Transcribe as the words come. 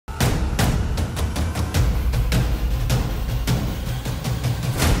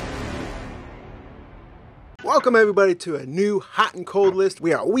Welcome everybody to a new hot and cold list.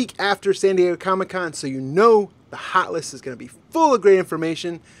 We are a week after San Diego Comic-Con, so you know the hot list is going to be full of great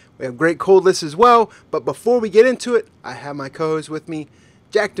information. We have great cold lists as well, but before we get into it, I have my co-host with me,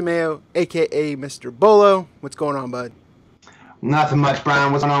 Jack DeMeo, aka Mr. Bolo. What's going on, bud? Nothing much,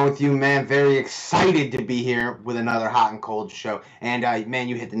 Brian. What's going on with you, man? Very excited to be here with another hot and cold show. And, man,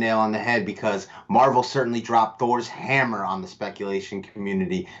 you hit the nail on the head because Marvel certainly dropped Thor's hammer on the speculation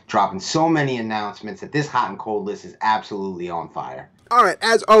community, dropping so many announcements that this hot and cold list is absolutely on fire. All right,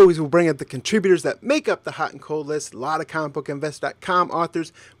 as always, we'll bring up the contributors that make up the hot and cold list. A lot of comicbookinvest.com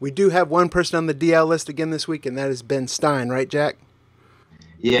authors. We do have one person on the DL list again this week, and that is Ben Stein, right, Jack?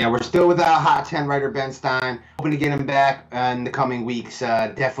 Yeah, we're still without Hot 10 writer Ben Stein. Hoping to get him back in the coming weeks.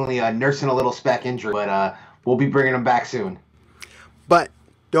 Definitely nursing a little spec injury, but we'll be bringing him back soon. But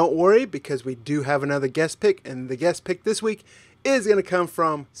don't worry, because we do have another guest pick, and the guest pick this week is going to come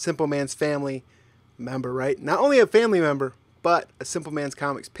from Simpleman's family member, right? Not only a family member, but a Simpleman's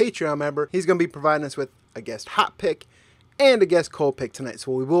Comics Patreon member. He's going to be providing us with a guest hot pick and a guest cold pick tonight,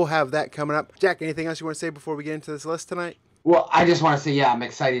 so we will have that coming up. Jack, anything else you want to say before we get into this list tonight? Well, I just want to say, yeah, I'm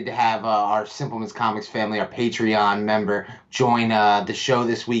excited to have our Simpleman's Comics family, our Patreon member, join the show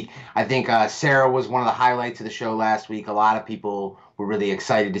this week. I think Sarah was one of the highlights of the show last week. A lot of people were really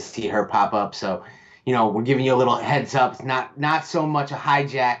excited to see her pop up. So, you know, we're giving you a little heads up. It's not so much a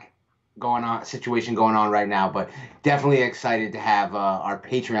hijack situation going on right now, but definitely excited to have our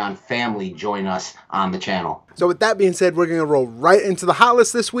Patreon family join us on the channel. So with that being said, we're going to roll right into the hot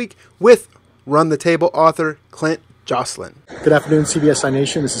list this week with Run the Table author Clint Joslin. Good afternoon, CBSI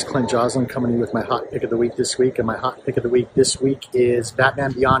Nation. This is Clint Joslin coming in with my hot pick of the week this week. And my hot pick of the week this week is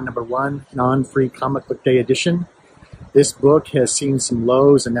Batman Beyond #1, non-free comic book day edition. This book has seen some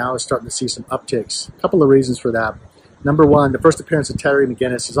lows and now is starting to see some upticks. A couple of reasons for that. Number one, the first appearance of Terry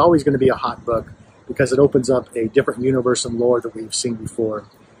McGinnis is always going to be a hot book because it opens up a different universe and lore that we've seen before.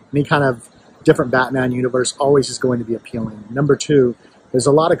 Any kind of different Batman universe always is going to be appealing. Number two, there's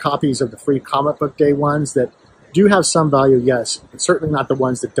a lot of copies of the free comic book day ones that do have some value, yes, but certainly not the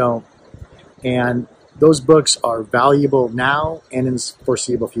ones that don't. And those books are valuable now and in the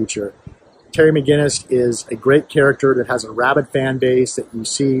foreseeable future. Terry McGinnis is a great character that has a rabid fan base that you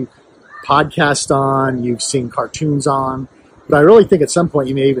see podcasts on, you've seen cartoons on, but I really think at some point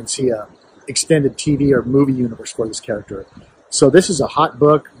you may even see a extended TV or movie universe for this character. So this is a hot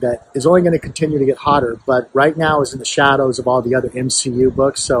book that is only going to continue to get hotter, but right now is in the shadows of all the other MCU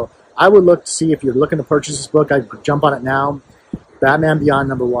books. So I would look to see if you're looking to purchase this book. I'd jump on it now. Batman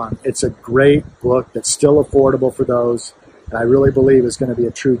Beyond #1. It's a great book that's still affordable for those, and I really believe is going to be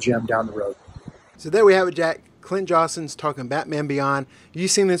a true gem down the road. So there we have it, Jack. Clint Joslin's talking Batman Beyond.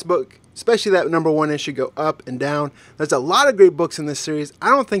 You've seen this book, especially that #1 issue, go up and down. There's a lot of great books in this series. I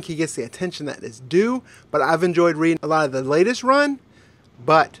don't think he gets the attention that is due, but I've enjoyed reading a lot of the latest run.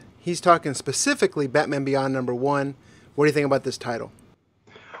 But he's talking specifically Batman Beyond #1. What do you think about this title?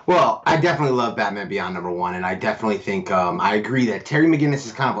 Well, I definitely love Batman Beyond #1, and I definitely think I agree that Terry McGinnis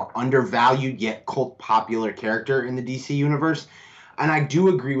is kind of an undervalued yet cult popular character in the DC universe. And I do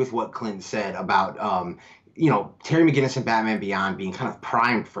agree with what Clint said about Terry McGinnis and Batman Beyond being kind of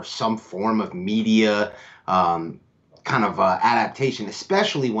primed for some form of media adaptation,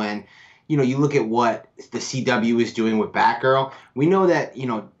 especially when, you look at what the CW is doing with Batgirl. We know that,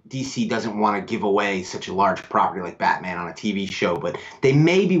 DC doesn't want to give away such a large property like Batman on a TV show, but they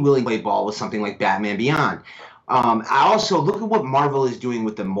may be willing to play ball with something like Batman Beyond. I also look at what Marvel is doing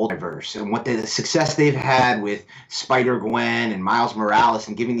with the multiverse and what the success they've had with Spider-Gwen and Miles Morales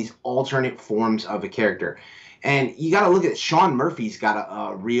and giving these alternate forms of a character. And you got to look at Sean Murphy's got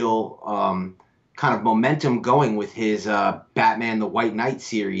a real kind of momentum going with his Batman the White Knight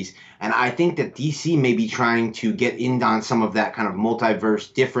series. And I think that DC may be trying to get in on some of that kind of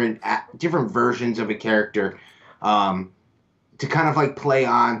multiverse, different versions of a character to kind of like play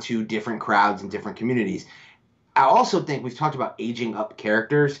on to different crowds and different communities. I also think we've talked about aging up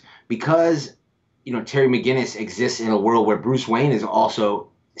characters because, Terry McGinnis exists in a world where Bruce Wayne is also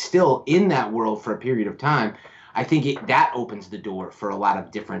still in that world for a period of time. I think that opens the door for a lot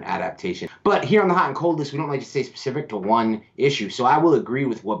of different adaptation. But here on the Hot and Cold list, we don't like to stay specific to one issue. So I will agree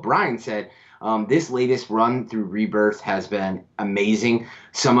with what Brian said. This latest run through Rebirth has been amazing.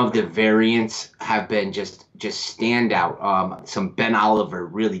 Some of the variants have been just standout. Some Ben Oliver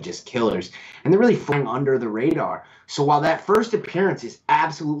really just killers. And they're really flying under the radar. So while that first appearance is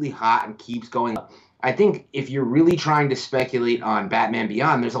absolutely hot and keeps going up, I think if you're really trying to speculate on Batman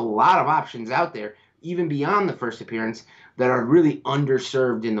Beyond, there's a lot of options out there, even beyond the first appearance, that are really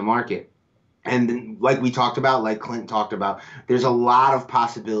underserved in the market. And then, like we talked about, like Clint talked about, there's a lot of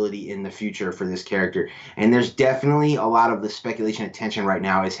possibility in the future for this character. And there's definitely a lot of the speculation attention right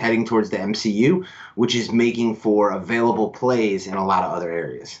now is heading towards the MCU, which is making for available plays in a lot of other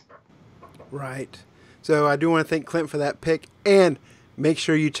areas. Right. So I do want to thank Clint for that pick, and make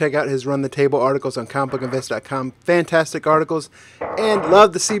sure you check out his Run the Table articles on comicbookinvest.com. Fantastic articles. And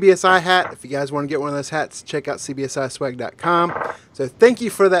love the CBSI hat. If you guys want to get one of those hats, check out cbsiswag.com. So thank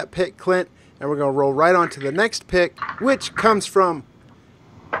you for that pick, Clint. And we're going to roll right on to the next pick, which comes from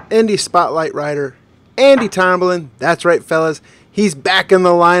Indie Spotlight writer Andy Tomlin. That's right, fellas. He's back in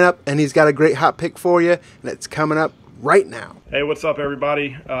the lineup, and he's got a great hot pick for you, and it's coming up right now. Hey, what's up,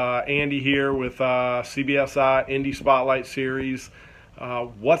 everybody? Andy here with CBSI Indie Spotlight Series.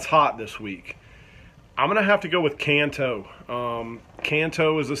 What's hot this week? I'm going to have to go with Kanto.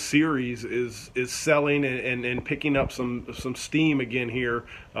 Kanto as a series is selling and picking up some steam again here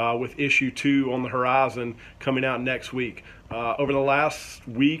with issue 2 on the horizon coming out next week. Over the last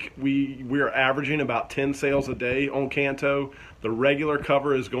week, we are averaging about 10 sales a day on Kanto. The regular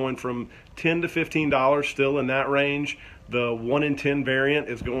cover is going from $10 to $15, still in that range. The 1 in 10 variant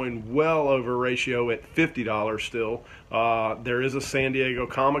is going well over ratio at $50 still. There is a San Diego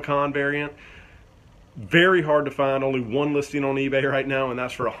Comic-Con variant. Very hard to find. Only one listing on eBay right now, and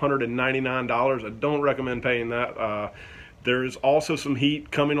that's for $199. I don't recommend paying that. There's also some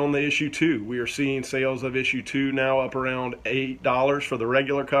heat coming on the issue 2. We are seeing sales of issue 2 now up around $8 for the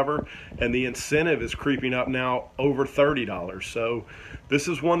regular cover, and the incentive is creeping up now over $30. So this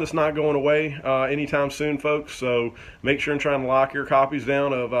is one that's not going away anytime soon, folks. So make sure and try and lock your copies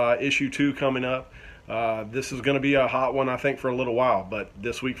down of issue 2 coming up. This is going to be a hot one, I think, for a little while, but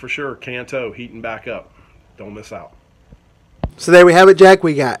this week for sure, Kanto heating back up. Don't miss out. So there we have it, Jack.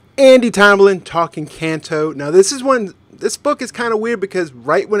 We got Andy Tomlin talking Kanto. Now this book is kind of weird because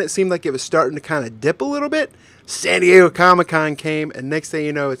right when it seemed like it was starting to kind of dip a little bit, San Diego Comic-Con came, and next thing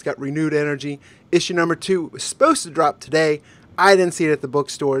you know, it's got renewed energy. Issue number 2 was supposed to drop today. I didn't see it at the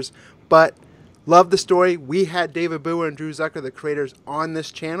bookstores, but love the story. We had David Booher and Drew Zucker, the creators, on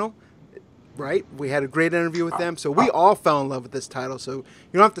this channel. Right? We had a great interview with them, so we all fell in love with this title. So you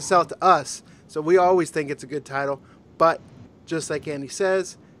don't have to sell it to us. So we always think it's a good title, but just like Andy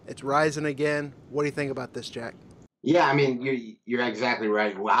says, it's rising again. What do you think about this, Jack? Yeah, I mean, you're exactly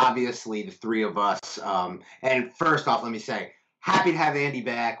right. Well, obviously, the three of us. And first off, let me say, happy to have Andy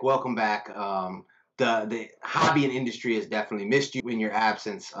back. Welcome back. The hobby and industry has definitely missed you in your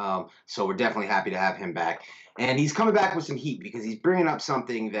absence. So we're definitely happy to have him back. And he's coming back with some heat because he's bringing up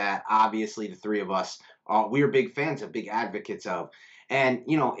something that obviously the three of us, we are big fans of, big advocates of. And,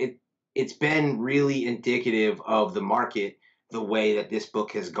 you know, it's been really indicative of the market, the way that this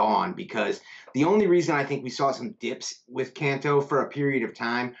book has gone, because the only reason I think we saw some dips with Kanto for a period of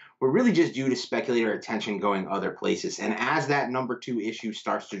time were really just due to speculator attention going other places. And as that number 2 issue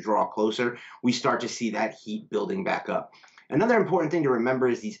starts to draw closer, we start to see that heat building back up. Another important thing to remember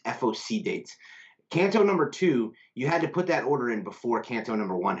is these FOC dates. Kanto number 2, you had to put that order in before Kanto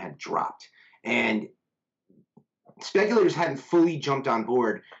number 1 had dropped. And speculators hadn't fully jumped on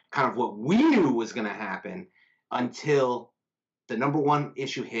board kind of what we knew was going to happen until the number 1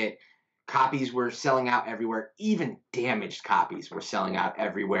 issue hit. Copies were selling out everywhere. Even damaged copies were selling out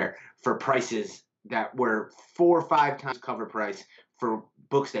everywhere for prices that were 4 or 5 times cover price for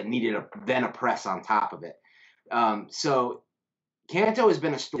books that needed then a press on top of it. So Kanto has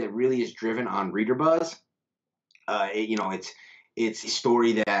been a story that really is driven on reader buzz. It's a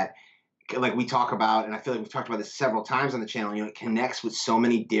story that, like we talk about, and I feel like we've talked about this several times on the channel, it connects with so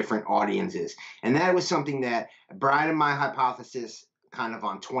many different audiences. And that was something that Brian and my hypothesis kind of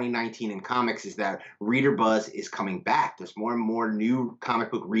on 2019 in comics is that reader buzz is coming back. There's more and more new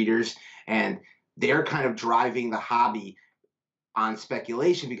comic book readers, and they're kind of driving the hobby on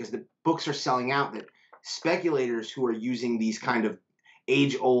speculation because the books are selling out, that speculators who are using these kind of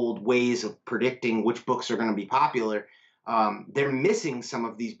age-old ways of predicting which books are going to be popular, they're missing some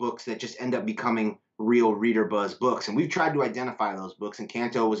of these books that just end up becoming real reader buzz books. And we've tried to identify those books, and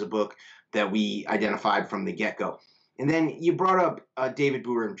Kanto was a book that we identified from the get-go. And then you brought up David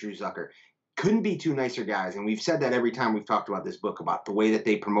Booher and Drew Zucker. Couldn't be two nicer guys, and we've said that every time we've talked about this book, about the way that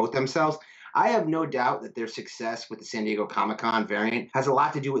they promote themselves. I have no doubt that their success with the San Diego Comic-Con variant has a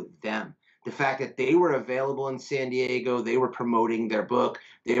lot to do with them. The fact that they were available in San Diego, they were promoting their book,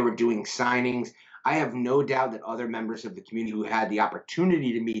 they were doing signings. I have no doubt that other members of the community who had the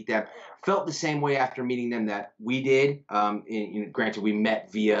opportunity to meet them felt the same way after meeting them that we did. Granted, we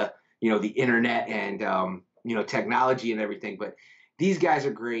met via the internet and technology and everything, but These guys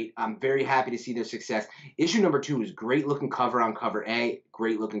are great. I'm very happy to see their success. Issue number 2 is great looking cover on cover A,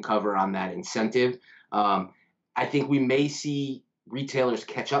 great looking cover on that incentive. I think we may see retailers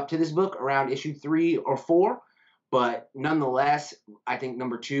catch up to this book around issue 3 or 4, but nonetheless, I think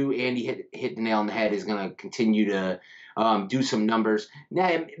number 2, Andy hit the nail on the head, is going to continue to do some numbers.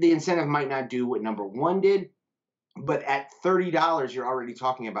 Now, the incentive might not do what number 1 did, but at $30, you're already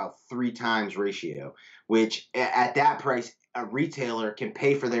talking about 3 times ratio, which at that price, a retailer can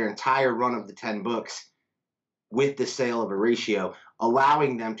pay for their entire run of the 10 books with the sale of a ratio,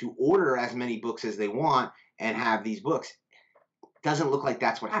 allowing them to order as many books as they want and have these books. Doesn't look like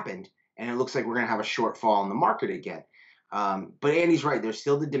that's what happened, and it looks like we're going to have a shortfall in the market again. But Andy's right. There's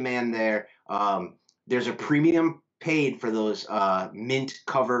still the demand there. There's a premium paid for those mint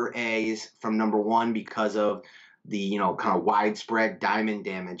cover A's from number 1 because of the kind of widespread diamond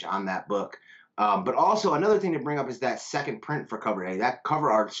damage on that book. But also another thing to bring up is that second print for cover A. That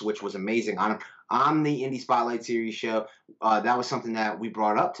cover art switch was amazing on the Indie Spotlight series show. That was something that we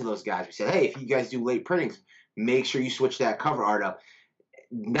brought up to those guys. We said, hey, if you guys do late printings, make sure you switch that cover art up.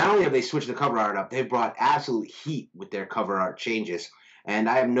 Not only have they switched the cover art up, they've brought absolute heat with their cover art changes. And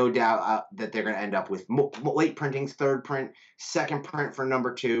I have no doubt that they're going to end up with late printings, third print, second print for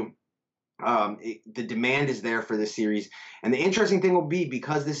number 2. The demand is there for this series. And the interesting thing will be,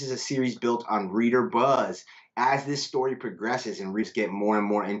 because this is a series built on reader buzz, as this story progresses and readers get more and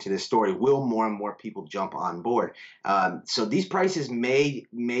more into this story, will more and more people jump on board. So these prices may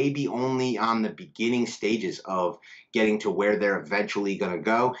be only on the beginning stages of getting to where they're eventually going to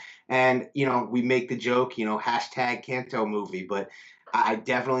go. And, we make the joke, hashtag Kanto movie, but I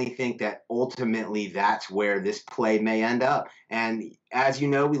definitely think that ultimately that's where this play may end up. And as you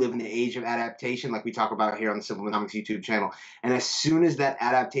know, we live in the age of adaptation, like we talk about here on the Simpleman Comics YouTube channel. And as soon as that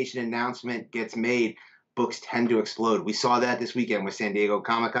adaptation announcement gets made, books tend to explode. We saw that this weekend with San Diego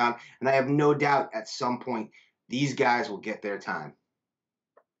Comic-Con, and I have no doubt at some point these guys will get their time.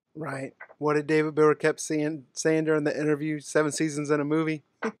 Right. What did David Brewer kept saying during the interview? 7 seasons in a movie?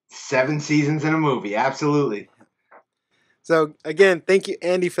 7 seasons in a movie, absolutely. So, again, thank you,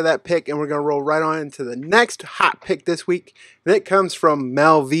 Andy, for that pick, and we're going to roll right on into the next hot pick this week, and it comes from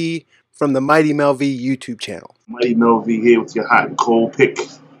Mel V from the Mighty Mel V YouTube channel. Mighty Mel V here with your hot and cold pick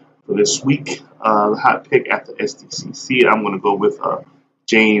for this week. The hot pick after SDCC, I'm going to go with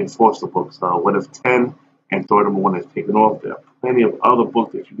Jane Foster books. What If 10 and Thor number 1 is taken off. There are plenty of other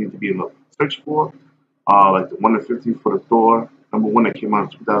books that you need to be in the search for, like the 1 to 50 for the Thor number 1 that came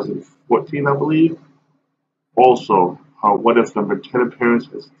out in 2014, I believe. Also, What If number 10 appearance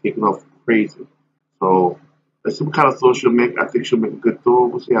has taken off crazy. So let's see what kind of Thor she'll make. I think she'll make a good Thor.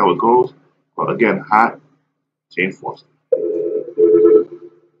 We'll see how it goes. But again, hot, Jane Foster.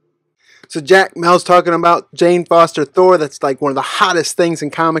 So Jack, Mel's talking about Jane Foster Thor. That's like one of the hottest things in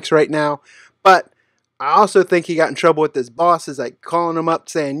comics right now. But I also think he got in trouble with his bosses, like calling him up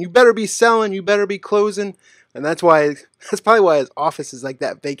saying, you better be selling, you better be closing. And that's probably why his office is like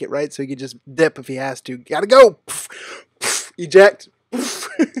that vacant, right? So he could just dip if he has to. Gotta go. Eject.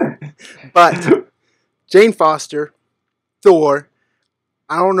 But Jane Foster, Thor,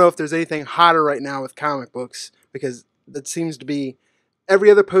 I don't know if there's anything hotter right now with comic books, because that seems to be every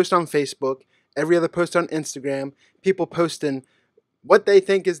other post on Facebook, every other post on Instagram, people posting what they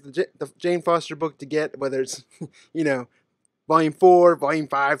think is the Jane Foster book to get, whether it's, Volume 4, Volume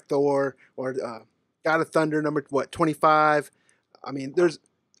 5 Thor, or God of Thunder number 25. I mean,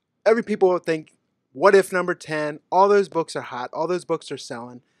 people will think What If number 10. All those books are hot. All those books are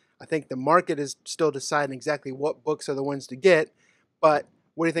selling. I think the market is still deciding exactly what books are the ones to get. But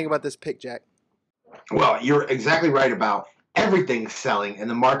what do you think about this pick, Jack? Well, you're exactly right about everything's selling, and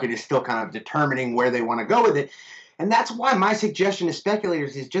the market is still kind of determining where they want to go with it. And that's why my suggestion to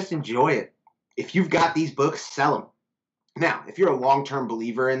speculators is just enjoy it. If you've got these books, sell them. Now, if you're a long-term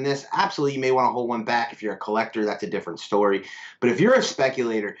believer in this, absolutely you may want to hold one back. If you're a collector, that's a different story. But if you're a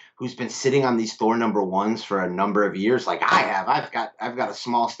speculator who's been sitting on these Thor number 1s for a number of years, like I have, I've got a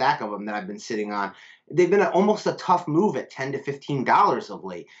small stack of them that I've been sitting on. They've been almost a tough move at $10 to $15 of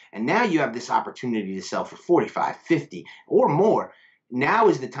late. And now you have this opportunity to sell for $45, $50, or more. Now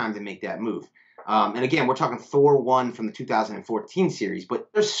is the time to make that move. And again, we're talking Thor 1 from the 2014 series, but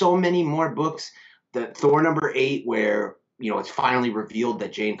there's so many more books. The Thor number 8, where it's finally revealed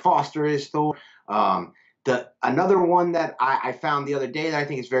that Jane Foster is Thor. Another one that I found the other day that I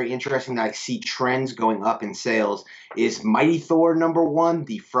think is very interesting, that I see trends going up in sales, is Mighty Thor number 1,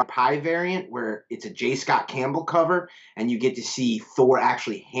 the Front Pie variant, where it's a J. Scott Campbell cover, and you get to see Thor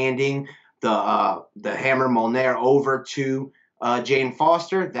actually handing the hammer Mjolnir over to Jane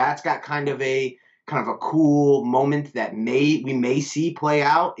Foster. That's got kind of a kind of a cool moment that we may see play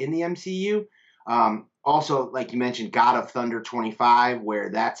out in the MCU. Also, like you mentioned, God of Thunder 25,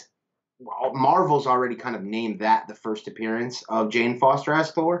 where Marvel's already kind of named that the first appearance of Jane Foster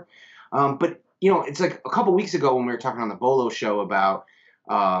as Thor. But, it's like a couple weeks ago when we were talking on the Bolo show about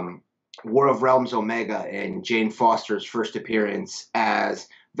War of Realms Omega and Jane Foster's first appearance as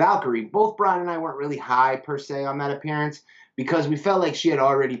Valkyrie. Both Brian and I weren't really high, per se, on that appearance because we felt like she had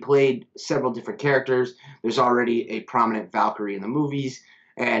already played several different characters. There's already a prominent Valkyrie in the movies.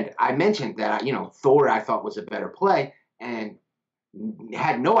 And I mentioned that, Thor I thought was a better play and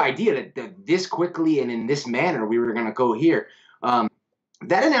had no idea that this quickly and in this manner we were going to go here.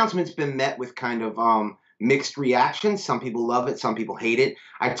 That announcement's been met with kind of mixed reactions. Some people love it. Some people hate it.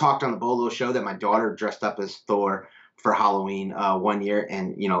 I talked on the Bolo show that my daughter dressed up as Thor for Halloween one year.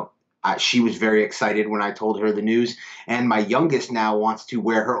 And, she was very excited when I told her the news. And my youngest now wants to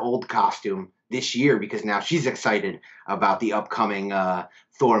wear her old costume this year because now she's excited about the upcoming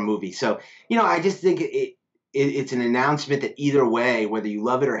Thor movie. So, I just think it's an announcement that either way, whether you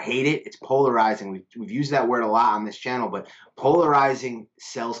love it or hate it, it's polarizing. We've used that word a lot on this channel, but polarizing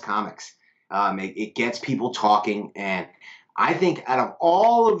sells comics. It gets people talking. And I think out of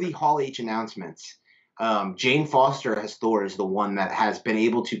all of the Hall H announcements, Jane Foster as Thor is the one that has been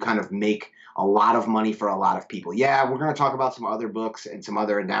able to kind of make a lot of money for a lot of people. Yeah, we're going to talk about some other books and some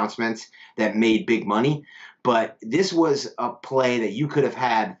other announcements that made big money, but this was a play that you could have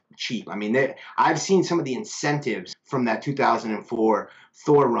had cheap. I mean, I've seen some of the incentives from that 2004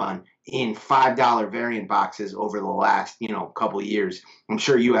 Thor run in $5 variant boxes over the last, couple of years. I'm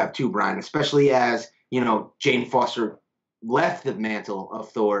sure you have too, Brian, especially as, Jane Foster left the mantle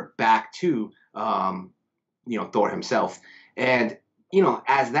of Thor back to, Thor himself. And,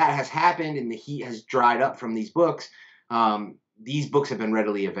 as that has happened and the heat has dried up from these books have been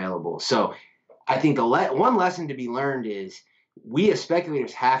readily available. So I think one lesson to be learned is we as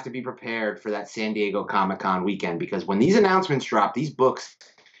speculators have to be prepared for that San Diego Comic-Con weekend, because when these announcements drop, these books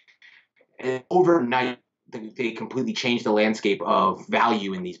overnight, they completely change the landscape of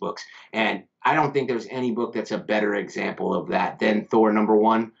value in these books. And I don't think there's any book that's a better example of that than Thor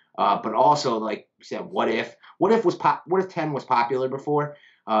 #1. But also, like you said, what if 10 was popular before,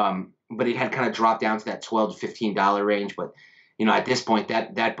 but it had kind of dropped down to that $12 to $15 range. But at this point,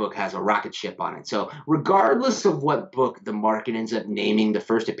 that book has a rocket ship on it. So regardless of what book the market ends up naming the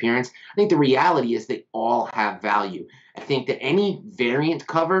first appearance, I think the reality is they all have value. I think that any variant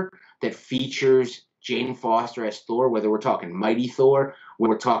cover that features Jane Foster as Thor, whether we're talking Mighty Thor,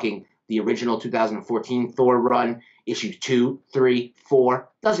 whether we're talking the original 2014 Thor run, issues 2, 3, 4,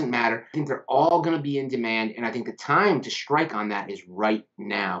 doesn't matter. I think they're all going to be in demand, and I think the time to strike on that is right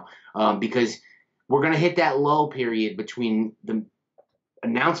now, because we're going to hit that lull period between the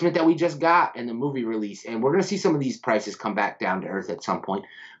announcement that we just got and the movie release, and we're going to see some of these prices come back down to earth at some point.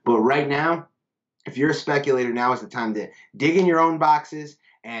 But right now, if you're a speculator, now is the time to dig in your own boxes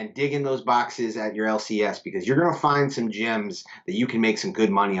and dig in those boxes at your LCS, because you're going to find some gems that you can make some good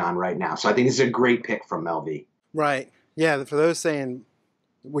money on right now. So I think this is a great pick from LV. Right. Yeah, for those saying,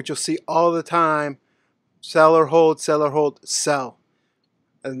 which you'll see all the time, sell or hold, sell.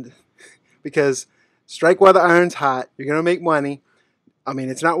 And because strike while the iron's hot, you're going to make money. I mean,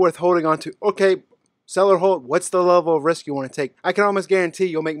 it's not worth holding on to. Okay, sell or hold, what's the level of risk you want to take? I can almost guarantee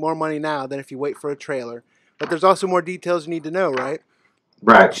you'll make more money now than if you wait for a trailer. But there's also more details you need to know, right?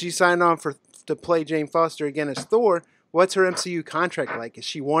 Right. She signed on to play Jane Foster again as Thor. What's her MCU contract like? Is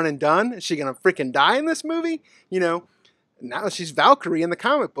she one and done? Is she going to freaking die in this movie? Now she's Valkyrie in the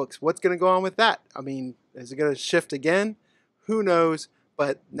comic books. What's going to go on with that? I mean, is it going to shift again? Who knows?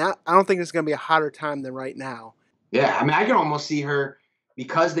 But now I don't think there's going to be a hotter time than right now. Yeah, I mean, I can almost see her,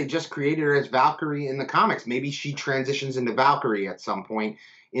 because they just created her as Valkyrie in the comics. Maybe she transitions into Valkyrie at some point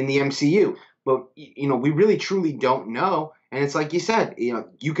in the MCU. But, we really truly don't know. And it's like you said,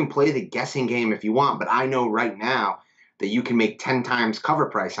 you can play the guessing game if you want, but I know right now that you can make 10 times cover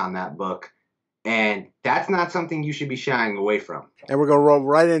price on that book. And that's not something you should be shying away from. And we're going to roll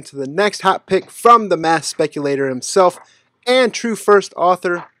right into the next hot pick from the mass speculator himself and true first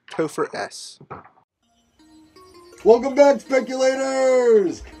author, Topher S. Welcome back,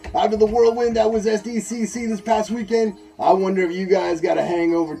 speculators! After the whirlwind that was SDCC this past weekend, I wonder if you guys got a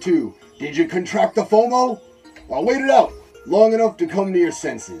hangover too. Did you contract the FOMO? Well, wait it out long enough to come to your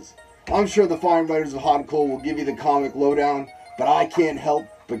senses. I'm sure the fine writers of Hot and Cold will give you the comic lowdown, but I can't help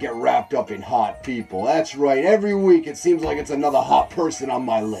but get wrapped up in hot people. That's right, every week it seems like it's another hot person on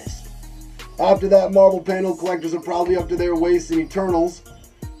my list. After that, Marvel panel collectors are probably up to their waist in Eternals.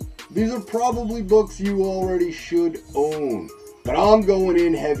 These are probably books you already should own. but I'm going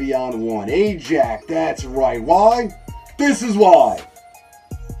in heavy on one. Ajax, that's right. Why? This is why.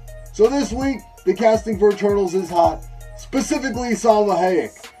 So this week, the casting for Eternals is hot, specifically Salma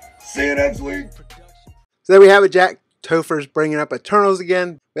Hayek. See you next week. So there we have it, Jack. Topher's bringing up Eternals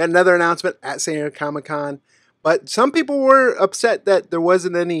again. We had another announcement at San Diego Comic-Con. But some people were upset that there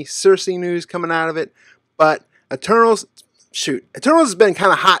wasn't any Cersei news coming out of it. But Eternals has been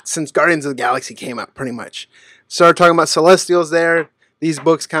kind of hot since Guardians of the Galaxy came out, pretty much. Started talking about Celestials there. These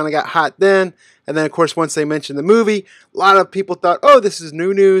books kind of got hot then. And then, of course, once they mentioned the movie, a lot of people thought, oh, this is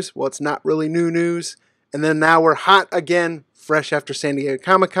new news. Well, it's not really new news. And then now we're hot again, fresh after San Diego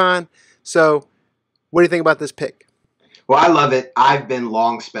Comic-Con. So what do you think about this pick? Well, I love it. I've been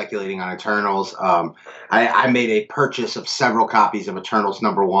long speculating on Eternals. I made a purchase of several copies of Eternals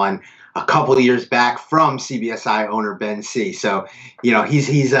 #1 a couple of years back from CBSI owner Ben C. So,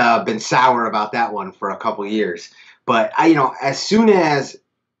 he's been sour about that one for a couple of years. But as soon as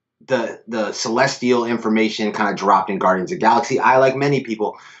the Celestial information kind of dropped in Guardians of the Galaxy, I, like many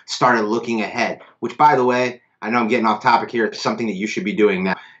people, started looking ahead. Which, by the way, I know I'm getting off topic here. It's something that you should be doing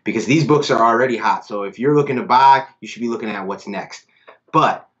now, because these books are already hot. So if you're looking to buy, you should be looking at what's next.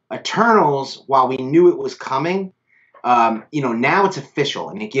 But Eternals, while we knew it was coming, now it's official,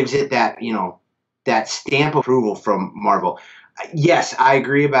 and it gives it that, that stamp of approval from Marvel. Yes, I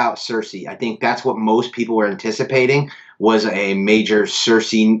agree about Cersei. I think that's what most people were anticipating, was a major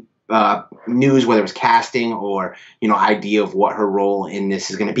Cersei news, whether it was casting or, idea of what her role in this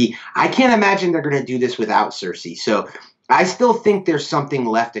is going to be. I can't imagine they're going to do this without Cersei. So I still think there's something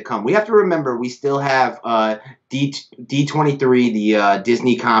left to come. We have to remember we still have D23, the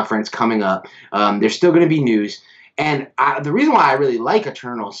Disney conference coming up. There's still going to be news. And the reason why I really like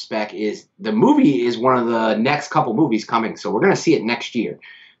Eternals spec is the movie is one of the next couple movies coming. So we're going to see it next year.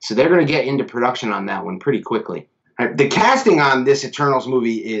 So they're going to get into production on that one pretty quickly. The casting on this Eternals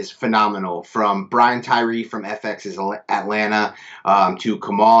movie is phenomenal, from Brian Tyree from FX's Atlanta to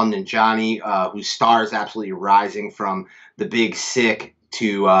Kamal Nanjiani, whose star is absolutely rising, from The Big Sick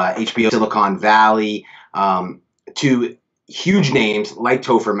to HBO Silicon Valley, to huge names like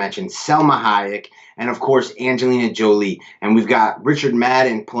Topher mentioned, Selma Hayek, and of course Angelina Jolie. And we've got Richard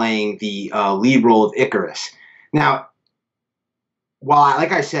Madden playing the lead role of Icarus. Now, while,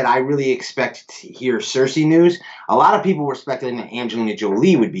 like I said, I really expect to hear Cersei news, a lot of people were speculating that Angelina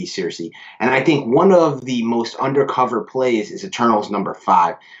Jolie would be Cersei. And I think one of the most undercover plays is Eternals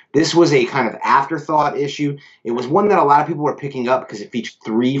 #5. This was a kind of afterthought issue. It was one that a lot of people were picking up because it featured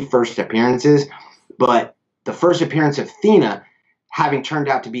 3 first appearances. But the first appearance of Thena, having turned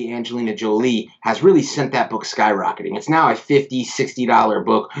out to be Angelina Jolie, has really sent that book skyrocketing. It's now a $50, $60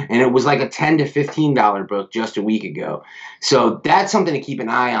 book, and it was like a $10 to $15 book just a week ago. So that's something to keep an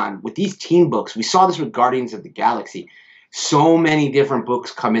eye on. With these teen books, we saw this with Guardians of the Galaxy. So many different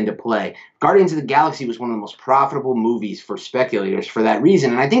books come into play. Guardians of the Galaxy was one of the most profitable movies for speculators for that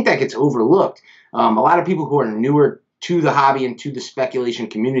reason, and I think that gets overlooked. A lot of people who are newer to the hobby and to the speculation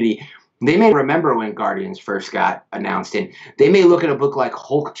community, they may remember when Guardians first got announced, and they may look at a book like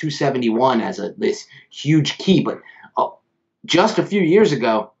Hulk 271 as this huge key. But just a few years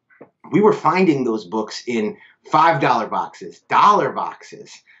ago, we were finding those books in $5 boxes, dollar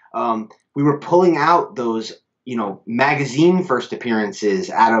boxes. We were pulling out those, magazine first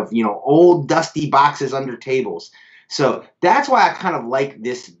appearances out of, old dusty boxes under tables. So that's why I kind of like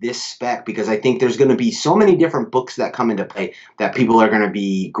this spec, because I think there's going to be so many different books that come into play that people are going to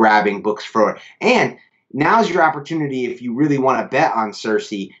be grabbing books for. And now's your opportunity, if you really want to bet on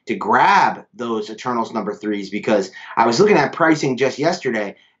Cersei, to grab those Eternals #3s, because I was looking at pricing just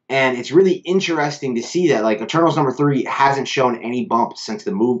yesterday, and it's really interesting to see that, like, Eternals #3 hasn't shown any bump since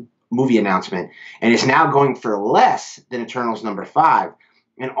the movie announcement, and it's now going for less than Eternals #5.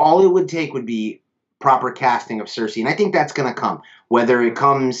 And all it would take would be proper casting of Cersei, and I think that's going to come, whether it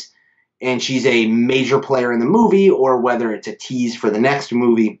comes and she's a major player in the movie or whether it's a tease for the next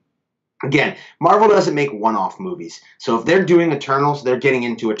movie. Again, Marvel doesn't make one-off movies, so if they're doing Eternals, they're getting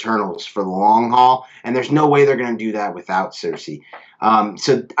into Eternals for the long haul, and there's no way they're going to do that without Cersei.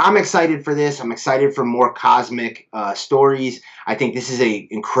 So I'm excited for this. I'm excited for more cosmic stories. I think this is a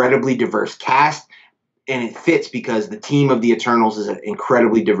incredibly diverse cast, and it fits because the team of the Eternals is an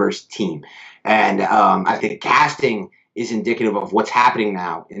incredibly diverse team. And I think casting is indicative of what's happening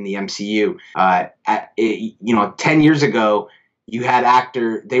now in the MCU. 10 years ago, you had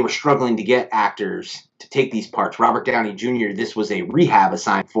they were struggling to get actors to take these parts. Robert Downey Jr., this was a rehab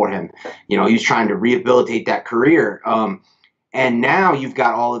assignment for him. He was trying to rehabilitate that career. And now you've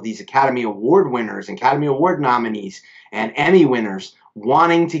got all of these Academy Award winners, Academy Award nominees, and Emmy winners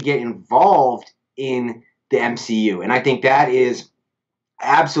wanting to get involved in the MCU. And I think that is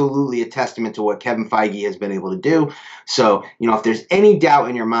absolutely a testament to what Kevin Feige has been able to do. So, if there's any doubt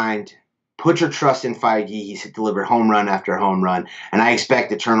in your mind, put your trust in Feige. He's delivered home run after home run, and I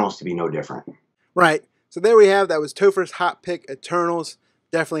expect Eternals to be no different. Right. So there we have. That was Topher's hot pick, Eternals.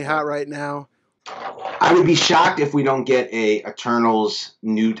 Definitely hot right now. I would be shocked if we don't get a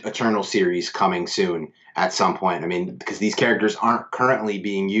new Eternal series coming soon at some point. I mean, because these characters aren't currently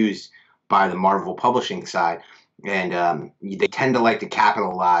being used by the Marvel publishing side, and they tend to like to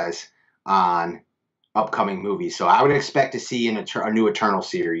capitalize on upcoming movies. So I would expect to see a new Eternal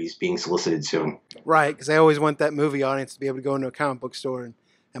series being solicited soon. Right, because they always want that movie audience to be able to go into a comic book store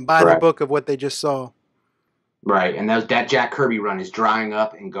and buy Correct. the book of what they just saw. Right, and that Jack Kirby run is drying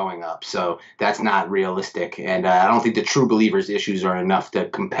up and going up, so that's not realistic. And I don't think the True Believers issues are enough to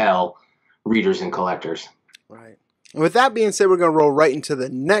compel readers and collectors. Right. And with that being said, we're going to roll right into the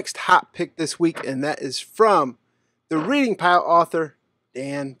next hot pick this week, and that is from the Reading Pile author,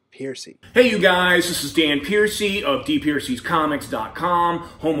 Dan Piercy. Hey you guys, this is Dan Piercy of dpiercyscomics.com,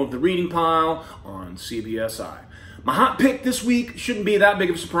 home of the Reading Pile on CBSI. My hot pick this week shouldn't be that big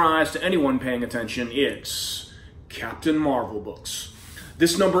of a surprise to anyone paying attention. It's Captain Marvel books.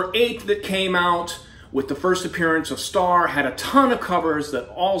 This number 8 that came out with the first appearance of Star had a ton of covers that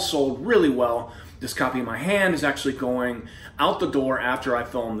all sold really well. This copy in my hand is actually going out the door after I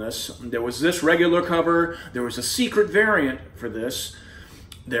filmed this. There was this regular cover, there was a secret variant for this,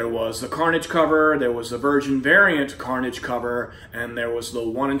 there was the Carnage cover, there was the Virgin variant Carnage cover, and there was the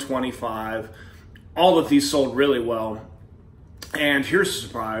 1 in 25. All of these sold really well. And here's a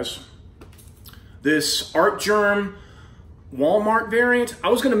surprise. This Art Germ Walmart variant, I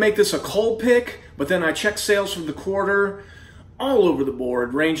was going to make this a cold pick, but then I checked sales for the quarter all over the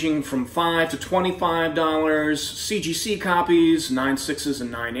board, ranging from $5 to $25. CGC copies, 9.6s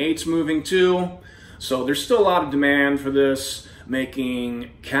and 9.8s moving too. So there's still a lot of demand for this,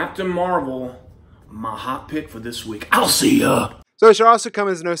 making Captain Marvel my hot pick for this week. I'll see ya! So it should also come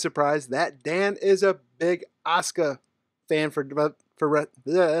as no surprise that Dan is a big Asuka fan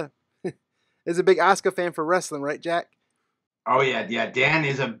is a big Asuka fan for wrestling, right, Jack? Oh yeah. Dan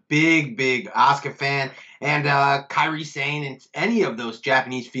is a big Asuka fan, and Kairi Sane and any of those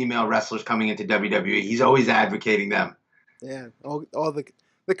Japanese female wrestlers coming into WWE, he's always advocating them. Yeah, all the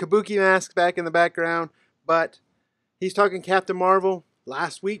kabuki masks back in the background, but he's talking Captain Marvel.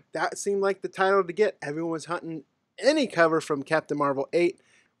 Last week, that seemed like the title to get. Everyone was hunting any cover from Captain Marvel 8.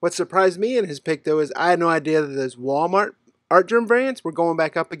 What surprised me in his pick, though, is I had no idea that those Walmart Art Germ variants were going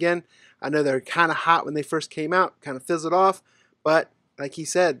back up again. I know they're kind of hot when they first came out, kind of fizzled off, but like he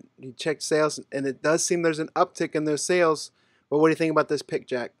said, he checked sales, and it does seem there's an uptick in those sales. But what do you think about this pick,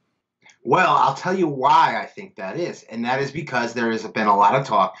 Jack? Well, I'll tell you why I think that is, and that is because there has been a lot of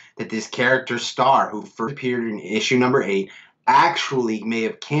talk that this character Star, who first appeared in issue number 8, actually may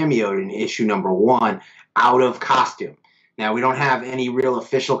have cameoed in issue number 1 out of costume. Now, we don't have any real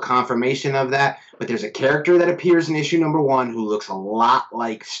official confirmation of that, but there's a character that appears in issue number 1 who looks a lot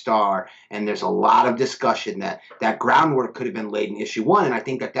like Star, and there's a lot of discussion that that groundwork could have been laid in issue 1, and I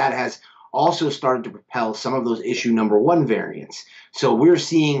think that that has also started to propel some of those issue number 1 variants. So we're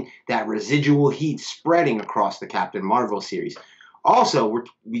seeing that residual heat spreading across the Captain Marvel series. Also,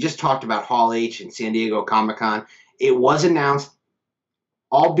 we just talked about Hall H and San Diego Comic-Con. It was announced,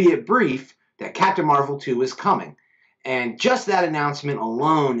 albeit brief, that Captain Marvel 2 is coming. And just that announcement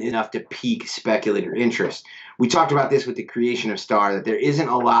alone is enough to pique speculator interest. We talked about this with the creation of Star, that there isn't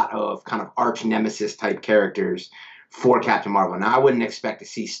a lot of kind of arch nemesis type characters for Captain Marvel. Now, I wouldn't expect to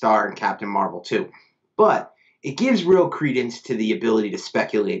see Star in Captain Marvel 2. But it gives real credence to the ability to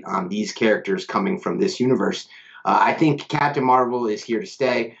speculate on these characters coming from this universe. I think Captain Marvel is here to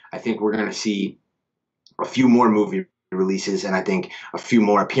stay. I think we're going to see a few more movie releases, and I think a few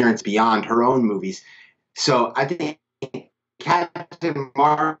more appearances beyond her own movies. So I think Captain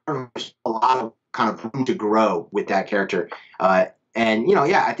Marvel has a lot of kind of room to grow with that character. And, you know,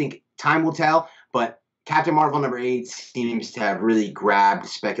 yeah, I think time will tell, but Captain Marvel number 8 seems to have really grabbed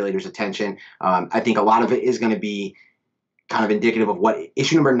speculators' attention. I think a lot of it is going to be kind of indicative of what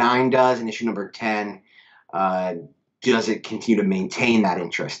issue number 9 does, and issue number 10 does it continue to maintain that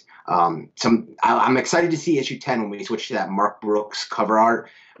interest. I'm excited to see issue 10 when we switch to that Mark Brooks cover art,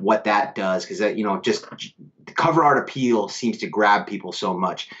 what that does, because that, you know, just the cover art appeal seems to grab people so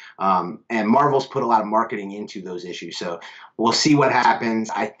much. And Marvel's put a lot of marketing into those issues, so we'll see what happens.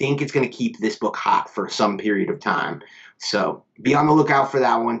 I think it's going to keep this book hot for some period of time. So be on the lookout for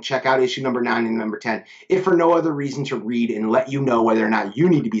that one. Check out issue number 9 and number 10, if for no other reason to read and let you know whether or not you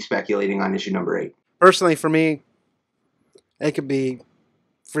need to be speculating on issue number 8. Personally, for me, it could be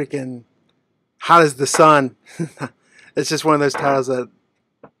freaking Hot as the Sun. It's just one of those titles that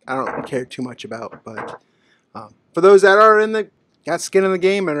I don't care too much about. But for those that are got skin in the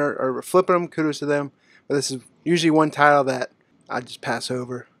game and are flipping them, kudos to them. But this is usually one title that I just pass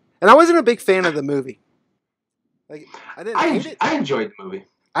over. And I wasn't a big fan of the movie. Like I didn't hate it. I enjoyed the movie.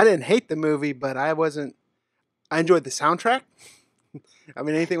 I didn't hate the movie, but I enjoyed the soundtrack. I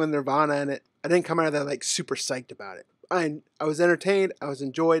mean, anything with Nirvana in it. I didn't come out of there like super psyched about it. I was entertained. I was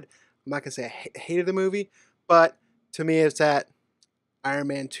enjoyed. I'm not gonna say I hated the movie, but to me, it's at Iron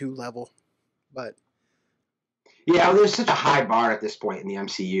Man 2 level. But yeah, well, there's such a high bar at this point in the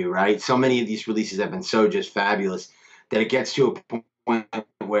MCU, right? So many of these releases have been so just fabulous that it gets to a point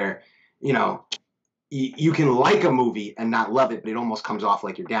where, you know, you can like a movie and not love it, but it almost comes off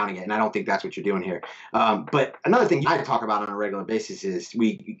like you're downing it, and I don't think that's what you're doing here. But another thing I talk about on a regular basis is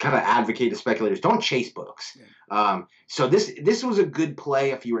we kind of advocate to speculators, don't chase books. Yeah. So this was a good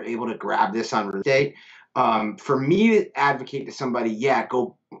play if you were able to grab this on release date. For me to advocate to somebody, yeah,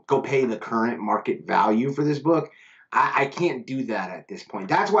 go pay the current market value for this book. I can't do that at this point.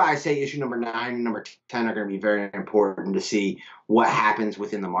 That's why I say issue number 9 and number 10 are going to be very important to see what happens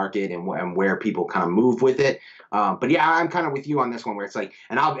within the market and where people kind of move with it. But yeah, I'm kind of with you on this one where it's like,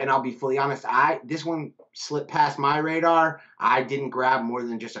 and I'll be fully honest, this one slipped past my radar. I didn't grab more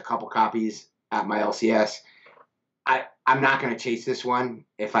than just a couple copies at my LCS. I'm not going to chase this one.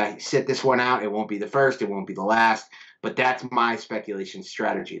 If I sit this one out, it won't be the first, it won't be the last. But that's my speculation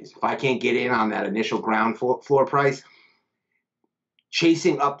strategies. If I can't get in on that initial ground floor price,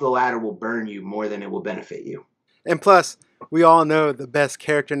 chasing up the ladder will burn you more than it will benefit you. And plus, we all know the best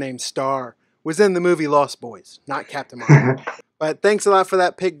character named Star was in the movie Lost Boys, not Captain Marvel. But thanks a lot for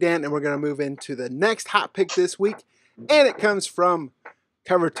that pick, Dan, and we're going to move into the next hot pick this week, and it comes from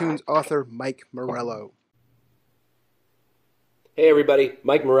Cover Tunes author Mike Morello. Hey everybody,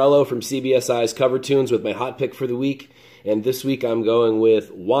 Mike Morello from CBSI's Cover Tunes with my hot pick for the week, and this week I'm going with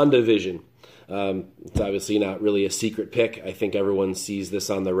WandaVision. It's obviously not really a secret pick. I think everyone sees this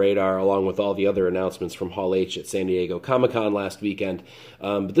on the radar along with all the other announcements from Hall H at San Diego Comic-Con last weekend.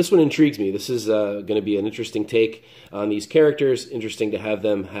 But this one intrigues me. This is going to be an interesting take on these characters, interesting to have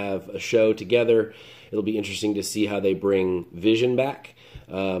them have a show together. It'll be interesting to see how they bring Vision back.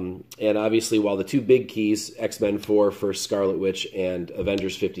 And obviously, while the two big keys, X-Men 4, First Scarlet Witch, and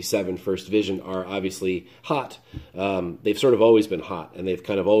Avengers 57, First Vision, are obviously hot, they've sort of always been hot, and they've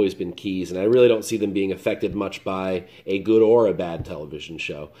kind of always been keys, and I really don't see them being affected much by a good or a bad television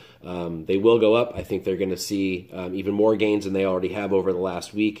show. They will go up. I think they're going to see even more gains than they already have over the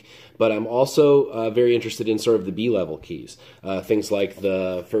last week, but I'm also very interested in sort of the B-level keys. Things like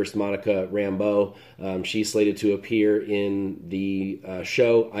the first Monica Rambeau. She's slated to appear in the show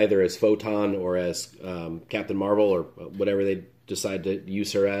either as Photon or as Captain Marvel or whatever they decide to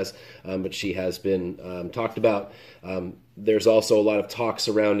use her as, but she has been talked about. There's also a lot of talk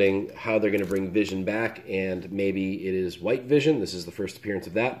surrounding how they're going to bring Vision back, and maybe it is White Vision. This is the first appearance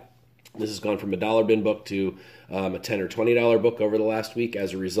of that. This has gone from a $1 bin book to a $10 or $20 book over the last week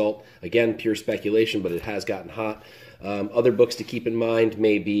as a result. Again, pure speculation, but it has gotten hot. Other books to keep in mind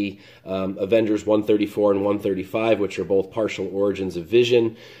may be Avengers 134 and 135, which are both partial origins of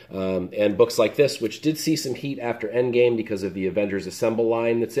Vision, and books like this, which did see some heat after Endgame because of the Avengers Assemble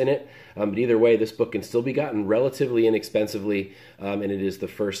line that's in it. But either way, this book can still be gotten relatively inexpensively, and it is the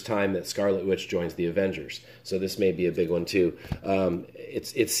first time that Scarlet Witch joins the Avengers. So this may be a big one too.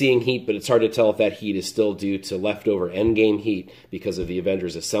 It's seeing heat, but it's hard to tell if that heat is still due to leftover Endgame heat because of the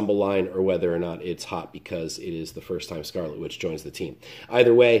Avengers Assemble line, or whether or not it's hot because it is the first time Scarlet Witch joins the team.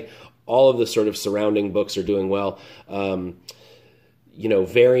 Either way, all of the sort of surrounding books are doing well.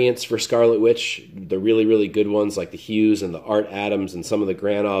 Variants for Scarlet Witch, the really, really good ones like the Hughes and the Art Adams and some of the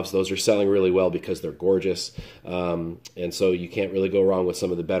Granovs, those are selling really well because they're gorgeous. And so you can't really go wrong with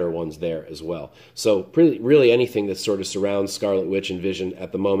some of the better ones there as well. So really anything that sort of surrounds Scarlet Witch and Vision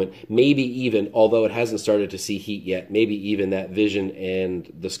at the moment, maybe even, although it hasn't started to see heat yet, maybe even that Vision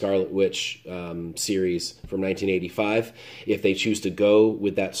and the Scarlet Witch series from 1985, if they choose to go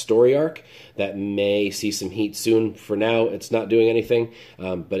with that story arc, that may see some heat soon. For now, it's not doing anything,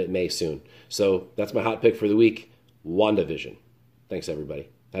 but it may soon. So that's my hot pick for the week, WandaVision. Thanks, everybody.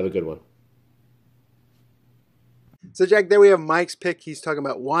 Have a good one. So, Jack, there we have Mike's pick. He's talking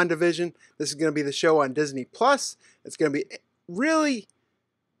about WandaVision. This is going to be the show on Disney+. It's going to be really...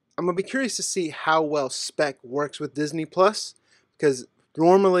 I'm going to be curious to see how well spec works with Disney+, because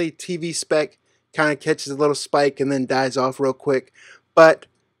normally TV spec kind of catches a little spike and then dies off real quick. But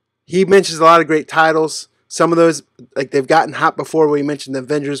he mentions a lot of great titles. Some of those, like they've gotten hot before. We mentioned the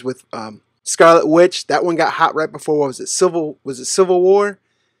Avengers with Scarlet Witch. That one got hot right before, what was it? Civil War?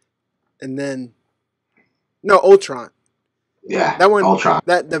 And then No, Ultron. Yeah, That one, Ultron.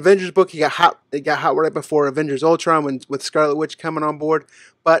 that the Avengers book, he got hot. It got hot right before Avengers Ultron with Scarlet Witch coming on board.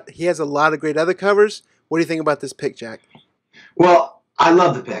 But he has a lot of great other covers. What do you think about this pick, Jack? Well, I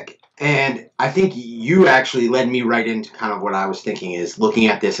love the pick. And I think you actually led me right into kind of what I was thinking is looking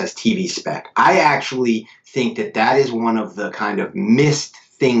at this as TV spec. I actually think that that is one of the kind of missed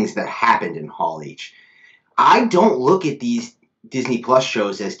things that happened in Hall H. I don't look at these Disney Plus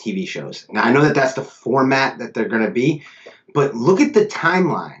shows as TV shows. Now, I know that that's the format that they're going to be, but look at the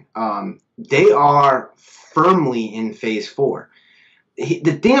timeline. They are firmly in Phase 4.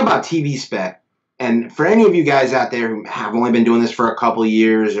 The thing about TV spec, and for any of you guys out there who have only been doing this for a couple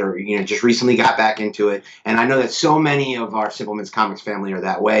years or just recently got back into it, and I know that so many of our Simpleman's Comics family are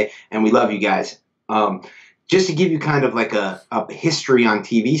that way, and we love you guys. Just to give you kind of like a history on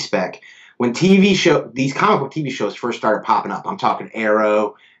TV spec, when these comic book TV shows first started popping up, I'm talking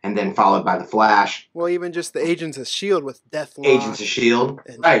Arrow, and then followed by The Flash. Well, even just the Agents of S.H.I.E.L.D. with Deathlock. Agents of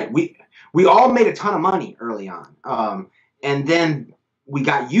S.H.I.E.L.D. Right. We all made a ton of money early on. And then we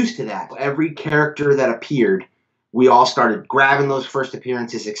got used to that. Every character that appeared, we all started grabbing those first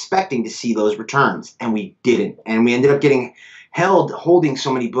appearances, expecting to see those returns, and we didn't. And we ended up getting holding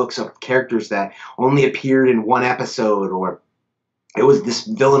so many books of characters that only appeared in one episode, or it was this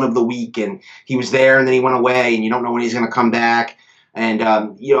villain of the week, and he was there, and then he went away, and you don't know when he's going to come back. And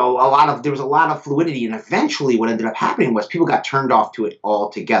there was a lot of fluidity, and eventually what ended up happening was people got turned off to it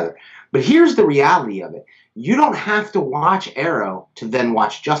altogether. But here's the reality of it. You don't have to watch Arrow to then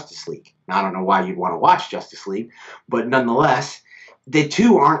watch Justice League. Now, I don't know why you'd want to watch Justice League, but nonetheless, the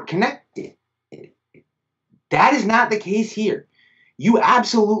two aren't connected. That is not the case here. You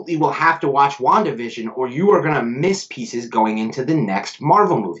absolutely will have to watch WandaVision, or you are going to miss pieces going into the next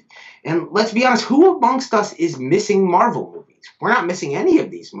Marvel movie. And let's be honest, who amongst us is missing Marvel movies? We're not missing any of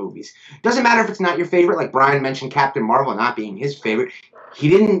these movies. Doesn't matter if it's not your favorite, like Brian mentioned Captain Marvel not being his favorite. He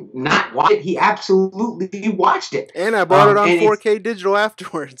didn't not watch it. He absolutely watched it. And I bought it on 4K digital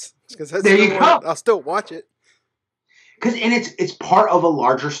afterwards. There you go. I'll still watch it. And it's part of a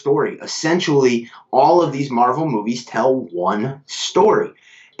larger story. Essentially, all of these Marvel movies tell one story.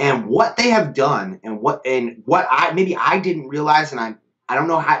 And what they have done, and what I didn't realize, and I don't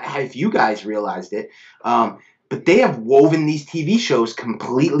know how if you guys realized it, but they have woven these TV shows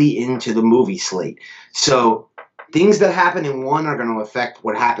completely into the movie slate. So things that happen in one are going to affect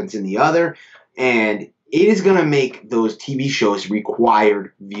what happens in the other, and it is going to make those TV shows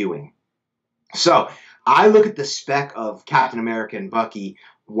required viewing. So I look at the spec of Captain America and Bucky,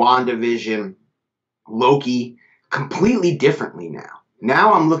 WandaVision, Loki, completely differently now.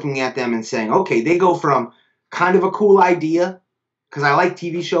 Now I'm looking at them and saying, okay, they go from kind of a cool idea, because I like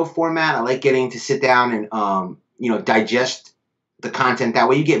TV show format. I like getting to sit down and digest the content. That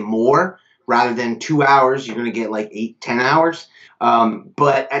way you get more. Rather than 2 hours, you're going to get like 8-10 hours.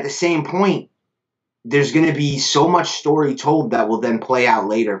 But at the same point, there's going to be so much story told that will then play out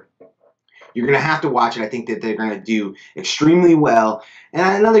later. You're going to have to watch it. I think that they're going to do extremely well. And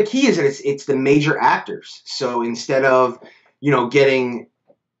another key is that it's the major actors. So instead of, getting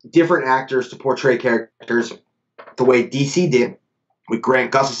different actors to portray characters the way DC did with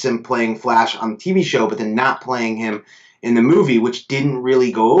Grant Gustafson playing Flash on the TV show, but then not playing him in the movie, which didn't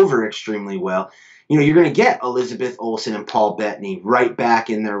really go over extremely well, you're going to get Elizabeth Olsen and Paul Bettany right back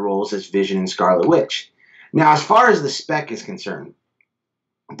in their roles as Vision and Scarlet Witch. Now, as far as the spec is concerned,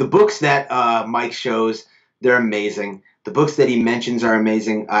 the books that Mike shows, they're amazing. The books that he mentions are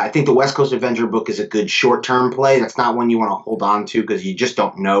amazing. I think the West Coast Avenger book is a good short-term play. That's not one you want to hold on to because you just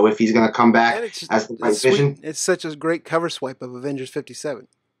don't know if he's going to come back as the right Vision. It's such a great cover swipe of Avengers 57.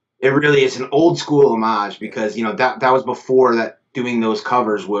 It really is an old school homage because, that was before that doing those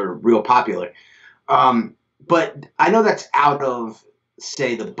covers were real popular. But I know that's out of,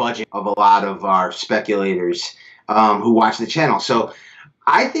 say, the budget of a lot of our speculators who watch the channel. So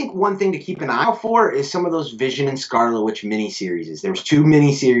I think one thing to keep an eye out for is some of those Vision and Scarlet Witch miniseries. There was 2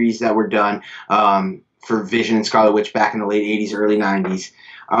 miniseries that were done for Vision and Scarlet Witch back in the late 80s, early 90s.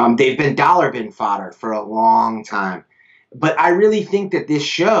 They've been dollar bin fodder for a long time. But I really think that this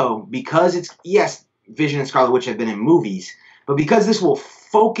show, because yes, Vision and Scarlet Witch have been in movies, but because this will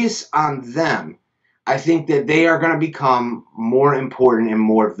focus on them, I think that they are going to become more important and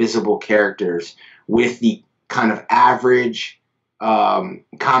more visible characters with the kind of average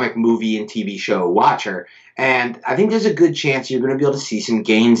comic movie and TV show watcher. And I think there's a good chance you're going to be able to see some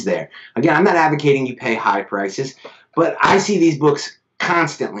gains there. Again, I'm not advocating you pay high prices, but I see these books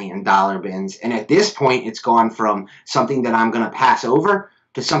constantly in dollar bins. And at this point, it's gone from something that I'm going to pass over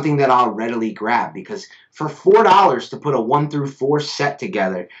to something that I'll readily grab, because for $4 to put a 1 through 4 set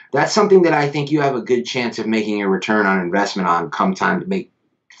together, that's something that I think you have a good chance of making a return on investment on come time to make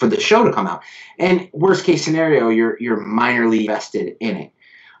for the show to come out. And worst case scenario, you're minorly invested in it.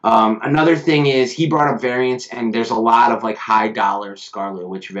 Another thing is he brought up variants, and there's a lot of like high dollar Scarlet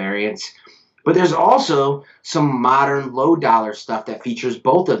Witch variants. But there's also some modern low dollar stuff that features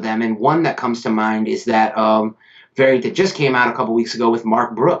both of them. And one that comes to mind is that variant that just came out a couple weeks ago with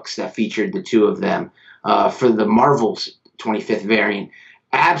Mark Brooks that featured the two of them for the Marvel's 25th variant.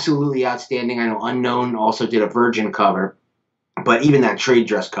 Absolutely outstanding. I know Unknown also did a Virgin cover, but even that trade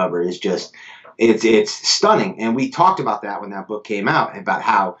dress cover is just, it's stunning. And we talked about that when that book came out, about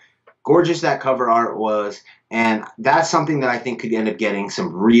how gorgeous that cover art was. And that's something that I think could end up getting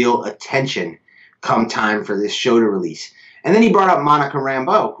some real attention come time for this show to release. And then he brought up Monica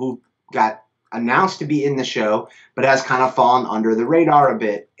Rambeau, who got announced to be in the show, but has kind of fallen under the radar a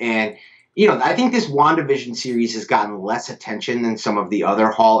bit. And, you know, I think this WandaVision series has gotten less attention than some of the other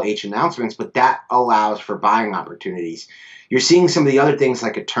Hall H announcements, but that allows for buying opportunities. You're seeing some of the other things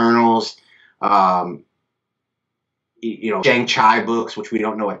like Eternals, Shang-Chi books, which we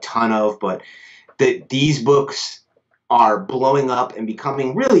don't know a ton of, but these books are blowing up and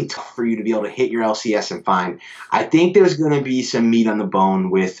becoming really tough for you to be able to hit your LCS and find. I think there's going to be some meat on the bone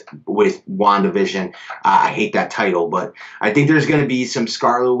with WandaVision. I hate that title, but I think there's going to be some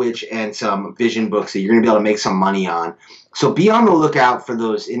Scarlet Witch and some Vision books that you're going to be able to make some money on. So be on the lookout for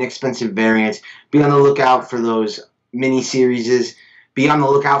those inexpensive variants. Be on the lookout for those mini-series. Be on the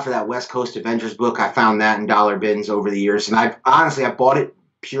lookout for that West Coast Avengers book. I found that in dollar bins over the years, and I bought it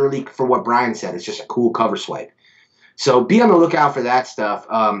purely for what Brian said. It's just a cool cover swipe. So be on the lookout for that stuff.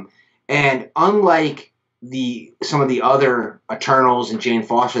 And unlike some of the other Eternals and Jane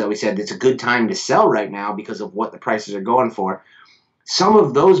Foster that we said, it's a good time to sell right now because of what the prices are going for. Some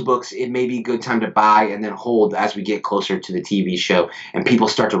of those books, it may be a good time to buy and then hold as we get closer to the TV show and people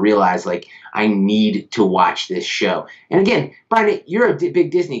start to realize, like, I need to watch this show. And again, Brian, you're a big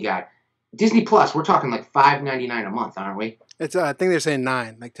Disney guy. Disney Plus, we're talking like $5.99 a month, aren't we? It's I think they're saying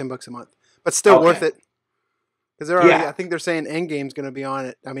 $9, like $10 a month, but still worth it. Because I think they're saying Endgame's going to be on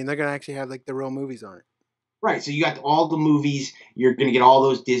it. I mean, they're going to actually have like the real movies on it. Right. So you got all the movies. You're going to get all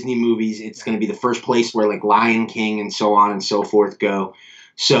those Disney movies. It's going to be the first place where like Lion King and so on and so forth go.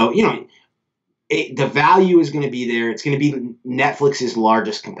 So, you know, the value is going to be there. It's going to be Netflix's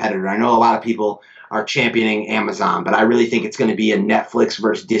largest competitor. I know a lot of people are championing Amazon, but I really think it's going to be a Netflix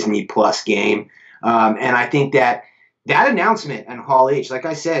versus Disney Plus game. And I think that announcement and Hall H, like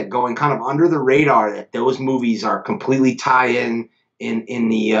I said, going kind of under the radar, that those movies are completely tie-in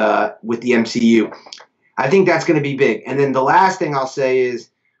the with the MCU. I think that's going to be big. And then the last thing I'll say is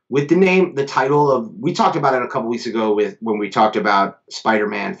with the title of, we talked about it a couple weeks ago when we talked about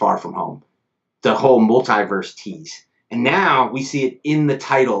Spider-Man Far From Home, the whole multiverse tease. And now we see it in the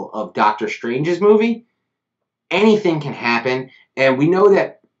title of Doctor Strange's movie. Anything can happen. And we know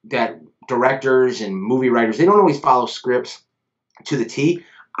that directors and movie writers, they don't always follow scripts to the T.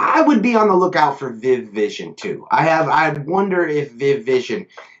 I would be on the lookout for Viv Vision too. I wonder if Viv Vision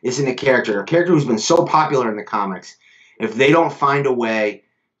isn't a character who's been so popular in the comics, if they don't find a way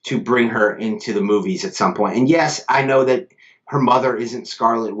to bring her into the movies at some point. And yes, I know that her mother isn't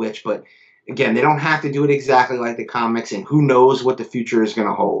Scarlet Witch, but again, they don't have to do it exactly like the comics, and who knows what the future is going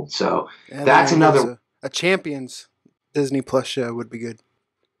to hold. So that's another. A Champions Disney Plus show would be good.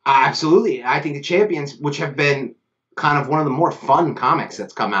 Absolutely. I think the Champions, which have been kind of one of the more fun comics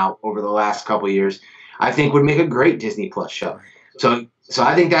that's come out over the last couple of years, I think would make a great Disney Plus show. So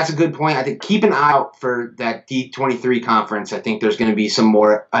I think that's a good point. I think keep an eye out for that D23 conference. I think there's going to be some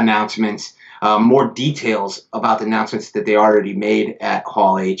more announcements, more details about the announcements that they already made at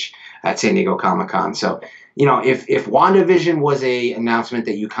Hall H at San Diego Comic-Con. So, you know, if WandaVision was a announcement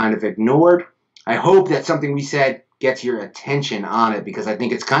that you kind of ignored, I hope that something we said gets your attention on it, because I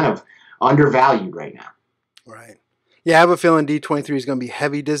think it's kind of undervalued right now. Right. Yeah, I have a feeling D23 is going to be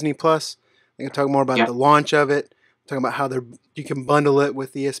heavy Disney Plus. I'm going to talk more about the launch of it, talking about how you can bundle it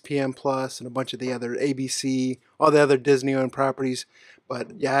with ESPN Plus and a bunch of the other ABC, all the other Disney-owned properties.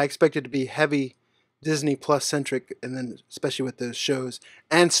 But yeah, I expect it to be heavy Disney Plus centric, and then especially with those shows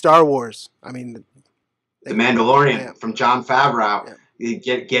and Star Wars. I mean, The Mandalorian from Jon Favreau. Yeah.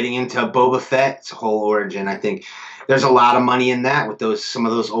 Getting into Boba Fett's whole origin. I think there's a lot of money in that with some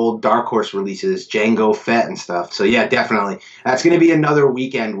of those old Dark Horse releases, Jango Fett and stuff. So yeah, definitely. That's going to be another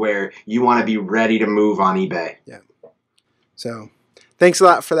weekend where you want to be ready to move on eBay. Yeah. So thanks a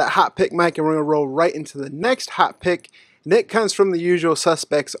lot for that hot pick, Mike, and we're going to roll right into the next hot pick. And it comes from the usual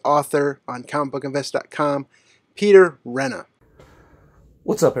suspects author on comicbookinvest.com, Peter Renna.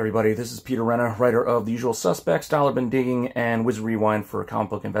 What's up, everybody? This is Peter Renner, writer of The Usual Suspects, Dollar Bin Digging, and Wizard Rewind for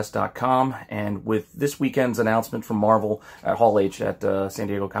comicbookinvest.com. And with this weekend's announcement from Marvel at Hall H at San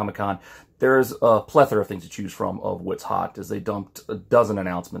Diego Comic-Con, there's a plethora of things to choose from of what's hot, as they dumped a dozen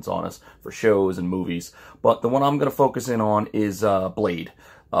announcements on us for shows and movies. But the one I'm going to focus in on is Blade.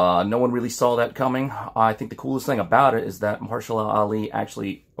 No one really saw that coming. I think the coolest thing about it is that Mahershala Ali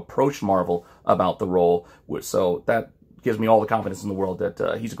actually approached Marvel about the role, so that gives me all the confidence in the world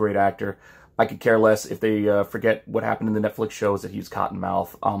that he's a great actor. I could care less if they forget what happened in the Netflix shows that he's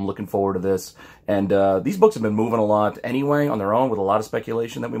Cottonmouth. I'm looking forward to this. And these books have been moving a lot anyway on their own, with a lot of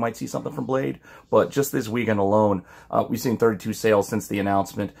speculation that we might see something from Blade. But just this weekend alone, we've seen 32 sales since the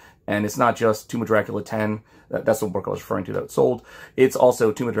announcement. And it's not just Tomb of Dracula 10. That's the book I was referring to that sold. It's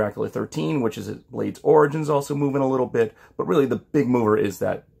also Tomb of Dracula 13, which is Blade's origins, also moving a little bit. But really the big mover is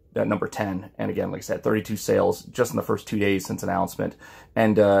that number 10. And again, like I said, 32 sales just in the first 2 days since announcement.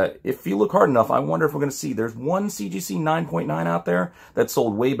 And if you look hard enough, I wonder if we're going to see, there's one CGC 9.9 out there that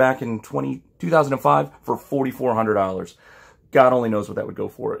sold way back in 2005 for $4,400. God only knows what that would go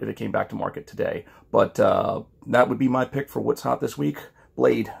for if it came back to market today. But that would be my pick for what's hot this week: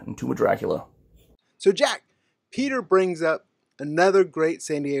 Blade and Tomb of Dracula. So Jack, Peter brings up another great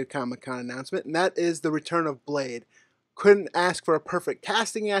San Diego Comic-Con announcement, and that is the return of Blade. Couldn't ask for a perfect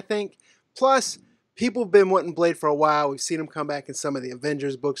casting, I think. Plus, people have been wanting Blade for a while. We've seen him come back in some of the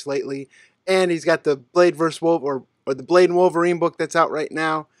Avengers books lately. And he's got the Blade vs. Wolf, or the Blade and Wolverine book that's out right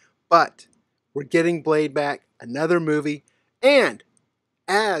now. But we're getting Blade back, another movie. And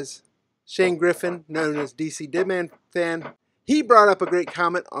as Shane Griffin, known as DC Deadman fan, he brought up a great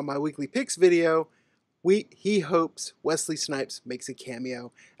comment on my Weekly Picks video. He hopes Wesley Snipes makes a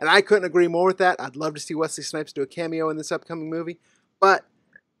cameo. And I couldn't agree more with that. I'd love to see Wesley Snipes do a cameo in this upcoming movie. But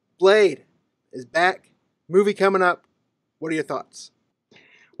Blade is back. Movie coming up. What are your thoughts?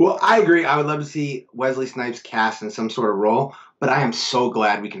 Well, I agree. I would love to see Wesley Snipes cast in some sort of role. But I am so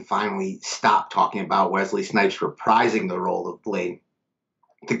glad we can finally stop talking about Wesley Snipes reprising the role of Blade.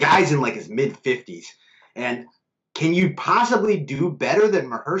 The guy's in like his mid-50s. And can you possibly do better than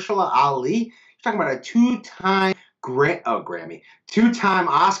Mahershala Ali? Talking about a two-time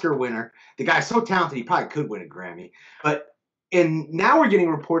Oscar winner. The guy's so talented he probably could win a Grammy. And now we're getting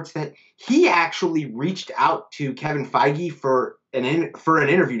reports that he actually reached out to Kevin Feige for an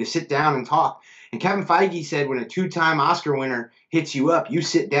interview to sit down and talk. And Kevin Feige said, when a two-time Oscar winner hits you up, you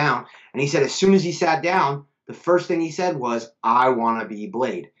sit down. And he said as soon as he sat down, the first thing he said was, "I want to be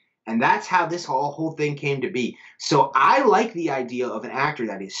Blade." And that's how this whole thing came to be. So I like the idea of an actor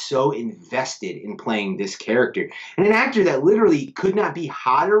that is so invested in playing this character. And an actor that literally could not be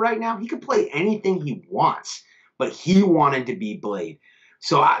hotter right now. He could play anything he wants. But he wanted to be Blade.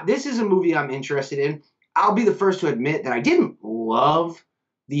 So this is a movie I'm interested in. I'll be the first to admit that I didn't love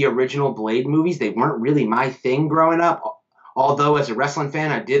the original Blade movies. They weren't really my thing growing up. Although as a wrestling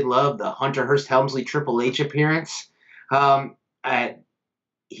fan, I did love the Hunter Hearst Helmsley Triple H appearance.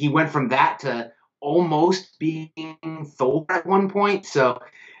 He went from that to almost being Thor at one point. So,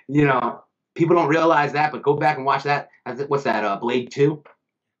 people don't realize that, but go back and watch that. What's that, Blade 2?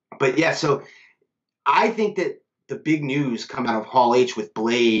 But yeah, so I think that the big news come out of Hall H with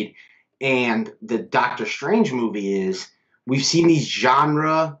Blade and the Doctor Strange movie is we've seen these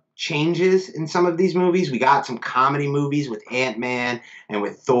genre changes in some of these movies. We got some comedy movies with Ant-Man and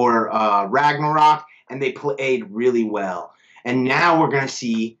with Thor Ragnarok, and they played really well. And now we're going to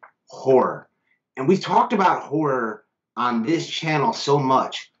see horror. And we've talked about horror on this channel so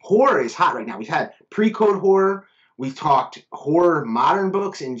much. Horror is hot right now. We've had pre-code horror. We've talked horror modern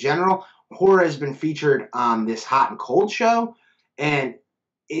books in general. Horror has been featured on this Hot and Cold show. And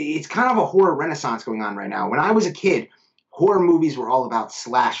it's kind of a horror renaissance going on right now. When I was a kid, horror movies were all about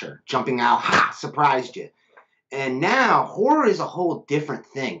slasher. Jumping out, ha, surprised you. And now horror is a whole different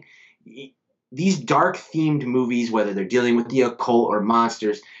thing. These dark-themed movies, whether they're dealing with the occult or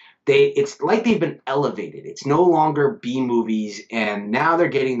monsters, it's like they've been elevated. It's no longer B movies, and now they're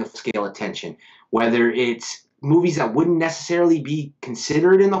getting the scale attention. Whether it's movies that wouldn't necessarily be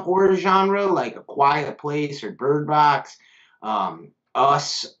considered in the horror genre, like A Quiet Place or Bird Box,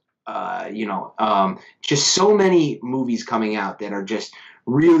 Us, just so many movies coming out that are just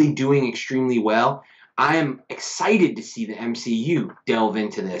really doing extremely well. I am excited to see the MCU delve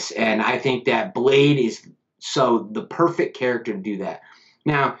into this, and I think that Blade is the perfect character to do that.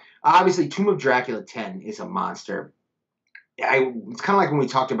 Now, obviously, Tomb of Dracula 10 is a monster. It's kind of like when we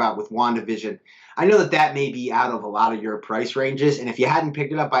talked about with WandaVision. I know that may be out of a lot of your price ranges, and if you hadn't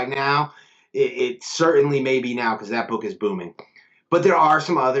picked it up by now, it certainly may be now because that book is booming. But there are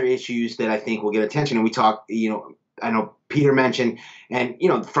some other issues that I think will get attention, and we talk, I know Peter mentioned, and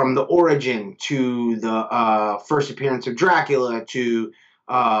from the origin to the first appearance of Dracula to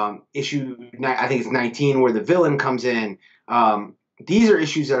issue, I think it's 19, where the villain comes in. These are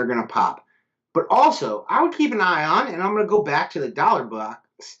issues that are going to pop. But also, I would keep an eye on, and I'm going to go back to the dollar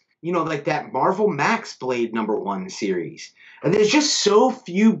box, like that Marvel Max Blade #1 series. And there's just so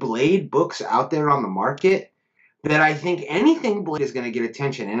few Blade books out there on the market that I think anything Blade is going to get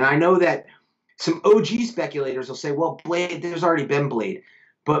attention. And I know that some OG speculators will say, well, Blade, there's already been Blade.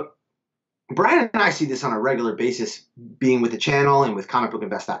 But Brian and I see this on a regular basis, being with the channel and with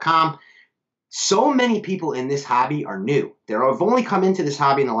comicbookinvest.com. So many people in this hobby are new. They've only come into this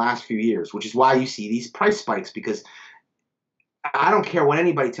hobby in the last few years, which is why you see these price spikes, because I don't care what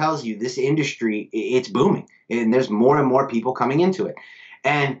anybody tells you, this industry, it's booming. And there's more and more people coming into it.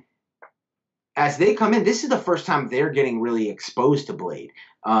 And as they come in, this is the first time they're getting really exposed to Blade.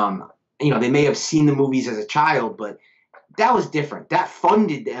 They may have seen the movies as a child, but that was different. That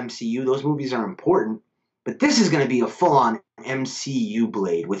funded the MCU. Those movies are important. But this is going to be a full-on MCU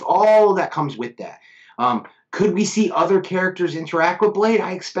Blade with all that comes with that. Could we see other characters interact with Blade?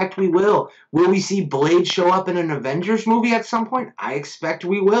 I expect we will. Will we see Blade show up in an Avengers movie at some point? I expect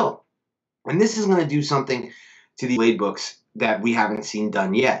we will. And this is going to do something to the Blade books that we haven't seen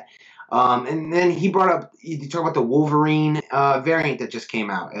done yet. And then you talk about the Wolverine variant that just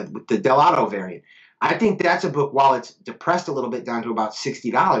came out, with the Delato variant. I think that's a book, while it's depressed a little bit down to about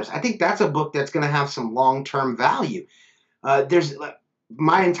 $60, I think that's a book that's going to have some long-term value.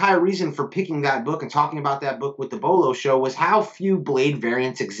 My entire reason for picking that book and talking about that book with the Bolo Show was how few Blade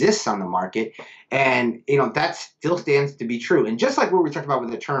variants exist on the market. And, that still stands to be true. And just like what we talked about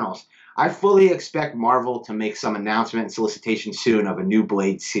with Eternals, I fully expect Marvel to make some announcement and solicitation soon of a new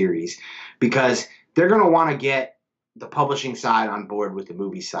Blade series, because they're going to want to get the publishing side on board with the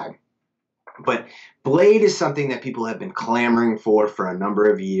movie side. But Blade is something that people have been clamoring for a number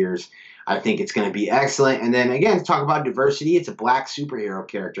of years. I think it's going to be excellent. And then, again, to talk about diversity, it's a black superhero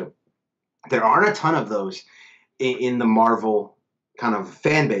character. There aren't a ton of those in the Marvel kind of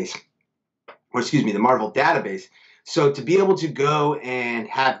fan base, the Marvel database. So to be able to go and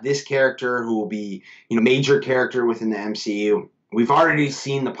have this character who will be, major character within the MCU, we've already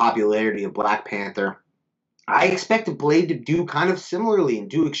seen the popularity of Black Panther. I expect Blade to do kind of similarly and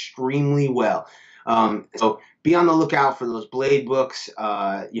do extremely well. So be on the lookout for those Blade books,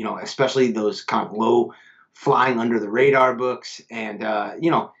 especially those kind of low flying under the radar books, and,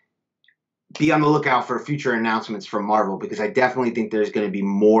 be on the lookout for future announcements from Marvel, because I definitely think there's going to be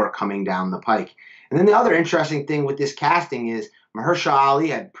more coming down the pike. And then the other interesting thing with this casting is Mahershala Ali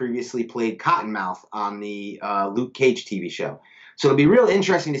had previously played Cottonmouth on the Luke Cage TV show. So it'll be real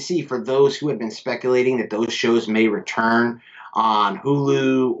interesting to see, for those who had been speculating that those shows may return on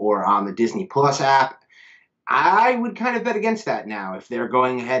Hulu or on the Disney Plus app. I would kind of bet against that now, if they're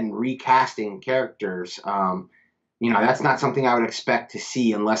going ahead and recasting characters. That's not something I would expect to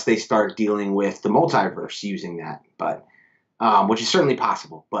see unless they start dealing with the multiverse using that, but which is certainly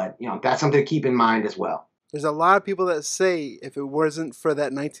possible. But, that's something to keep in mind as well. There's a lot of people that say if it wasn't for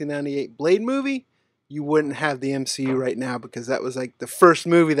that 1998 Blade movie, you wouldn't have the MCU right now, because that was like the first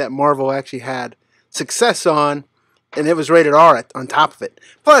movie that Marvel actually had success on, and it was rated R on top of it.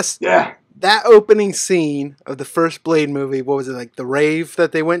 Plus, yeah, that opening scene of the first Blade movie, what was it, like the rave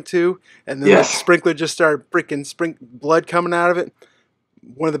that they went to, and then the sprinkler just started freaking blood coming out of it.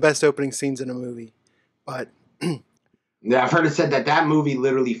 One of the best opening scenes in a movie. But yeah, I've heard it said that movie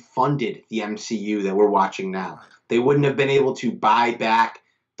literally funded the MCU that we're watching now. They wouldn't have been able to buy back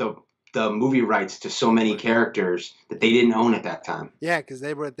the movie rights to so many characters that they didn't own at that time. Yeah, because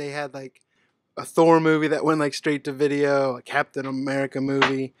they had like a Thor movie that went like straight to video, a Captain America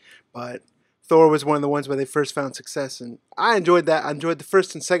movie, but Thor was one of the ones where they first found success, and I enjoyed that. I enjoyed the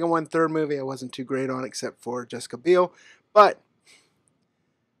first and second one. Third movie I wasn't too great on, except for Jessica Biel. But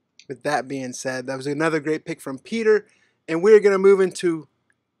with that being said, that was another great pick from Peter, and we're going to move into,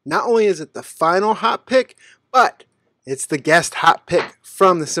 not only is it the final hot pick, but it's the guest hot pick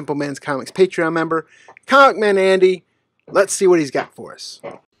from the Simple Man's Comics Patreon member, Comic Man Andy. Let's see what he's got for us.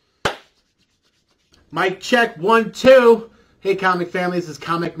 Mic check, 1, 2. Hey, comic family, this is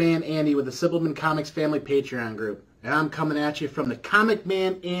Comic Man Andy with the Simpleman Comics Family Patreon group. And I'm coming at you from the Comic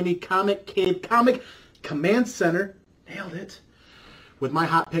Man Andy Comic Cave Comic Command Center. Nailed it. With my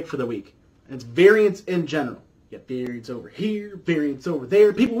hot pick for the week. And it's variants in general. You got variants over here, variants over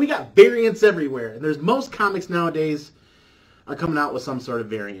there. People, we got variants everywhere. And there's most comics nowadays are coming out with some sort of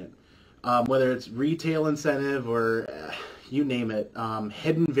variant. Whether it's retail incentive or you name it.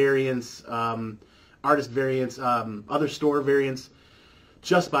 Hidden variants, artist variants, other store variants.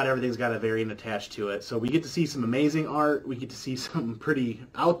 just about everything's got a variant attached to it. So we get to see some amazing art, we get to see some pretty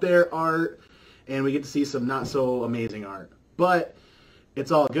out there art, and we get to see some not so amazing art. But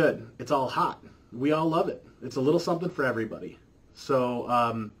it's all good. It's all hot. We all love it. It's a little something for everybody.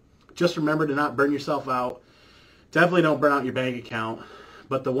 So just remember to not burn yourself out. Definitely don't burn out your bank account.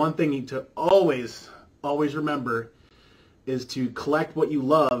 But the one thing to always remember is to collect what you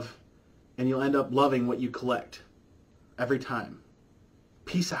love, and you'll end up loving what you collect every time.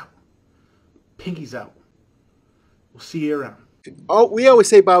 Peace out. Pinkies out. We'll see you around. Oh, we always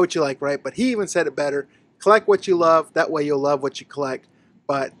say buy what you like, right? But he even said it better. Collect what you love. That way you'll love what you collect.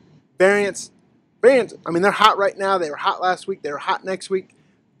 But variants, I mean, they're hot right now. They were hot last week. They were hot next week.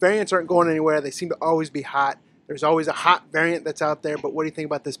 Variants aren't going anywhere. They seem to always be hot. There's always a hot variant that's out there. But what do you think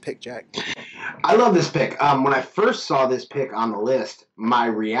about this pick, Jack? I love this pick. When I first saw this pick on the list, my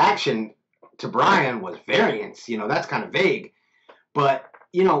reaction to Brian was variants. That's kind of vague. But,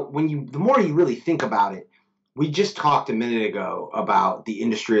 the more you really think about it, we just talked a minute ago about the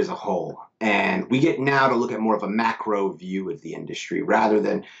industry as a whole. And we get now to look at more of a macro view of the industry rather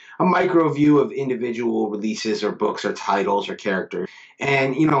than a micro view of individual releases or books or titles or characters.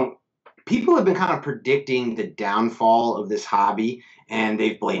 And, people have been kind of predicting the downfall of this hobby, and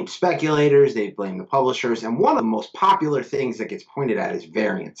they've blamed speculators, they've blamed the publishers, and one of the most popular things that gets pointed at is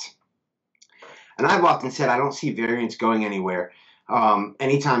variants. And I've often said I don't see variants going anywhere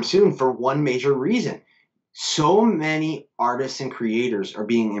anytime soon for one major reason. So many artists and creators are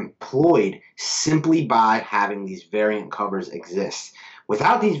being employed simply by having these variant covers exist.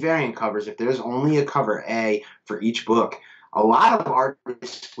 Without these variant covers, if there's only a cover A for each book, a lot of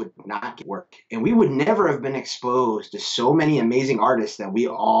artists would not get work. And we would never have been exposed to so many amazing artists that we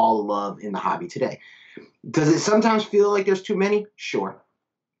all love in the hobby today. Does it sometimes feel like there's too many? Sure.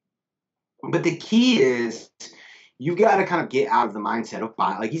 But the key is you've got to kind of get out of the mindset of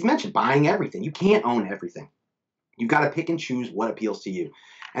buying, like he's mentioned, buying everything. You can't own everything. You've got to pick and choose what appeals to you.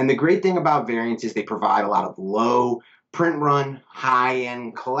 And the great thing about variants is they provide a lot of low print run,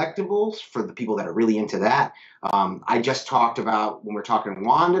 high-end collectibles for the people that are really into that. I just talked about, when we're talking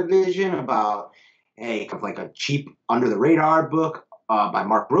WandaVision, about kind of like a cheap under-the-radar book by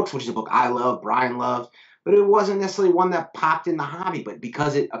Mark Brooks, which is a book I love, Brian loves. But it wasn't necessarily one that popped in the hobby. But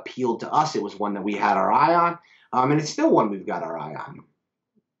because it appealed to us, it was one that we had our eye on. And it's still one we've got our eye on.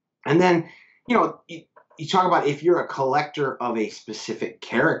 And then, you talk about if you're a collector of a specific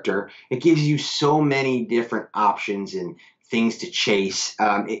character, it gives you so many different options and things to chase.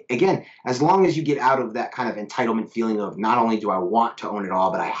 Again, as long as you get out of that kind of entitlement feeling of not only do I want to own it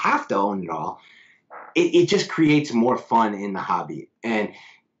all, but I have to own it all, it just creates more fun in the hobby. And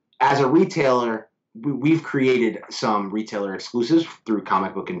as a retailer, we've created some retailer exclusives through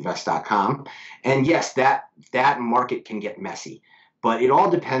comicbookinvest.com. And yes, that market can get messy. But it all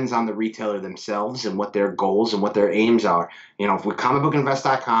depends on the retailer themselves and what their goals and what their aims are. With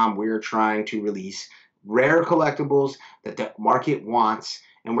comicbookinvest.com, we're trying to release rare collectibles that the market wants,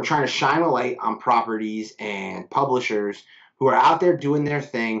 and we're trying to shine a light on properties and publishers who are out there doing their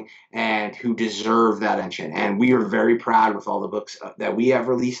thing and who deserve that attention. And we are very proud with all the books that we have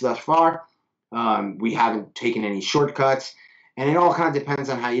released thus far. We haven't taken any shortcuts, and it all kind of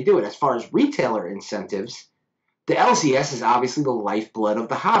depends on how you do it. As far as retailer incentives, the LCS is obviously the lifeblood of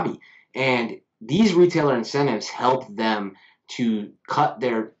the hobby, and these retailer incentives help them to cut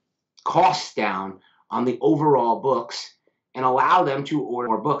their costs down on the overall books and allow them to order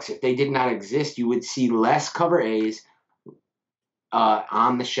more books. If they did not exist, you would see less cover A's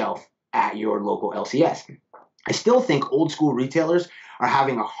on the shelf at your local LCS. I still think old school retailers are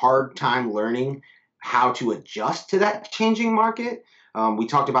having a hard time learning how to adjust to that changing market. We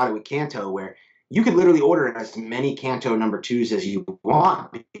talked about it with Kanto, where you could literally order as many Kanto #2s as you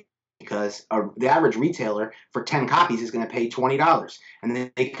want, because the average retailer for 10 copies is going to pay $20. And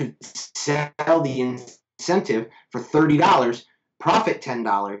then they could sell the incentive for $30, profit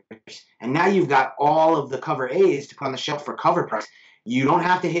 $10, and now you've got all of the cover A's to put on the shelf for cover price. You don't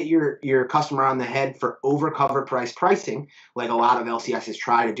have to hit your customer on the head for over cover price pricing, like a lot of LCSs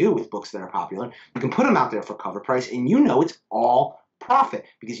try to do with books that are popular. You can put them out there for cover price, and it's all profit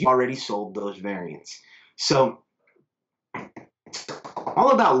because you already sold those variants. So it's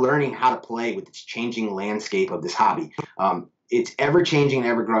all about learning how to play with this changing landscape of this hobby. It's ever changing and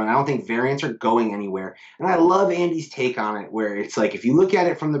ever growing. I don't think variants are going anywhere. And I love Andy's take on it, where it's like, if you look at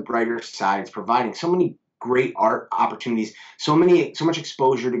it from the brighter side, it's providing so many great art opportunities, so much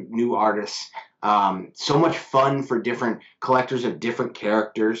exposure to new artists, so much fun for different collectors of different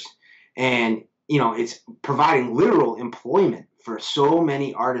characters. And, it's providing literal employment for so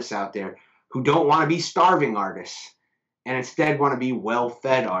many artists out there who don't want to be starving artists. and instead want to be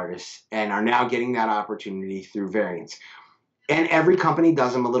well-fed artists and are now getting that opportunity through variants. And every company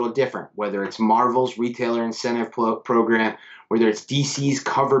does them a little different, whether it's Marvel's retailer incentive program, whether it's DC's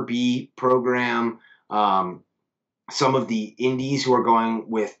Cover B program, some of the indies who are going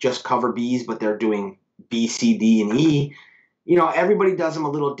with just Cover Bs, but they're doing B, C, D, and E. You know, everybody does them a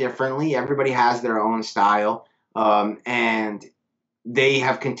little differently. Everybody has their own style. And they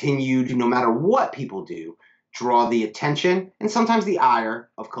have continued, no matter what people do, draw the attention and sometimes the ire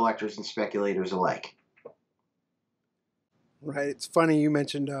of collectors and speculators alike. Right. It's funny you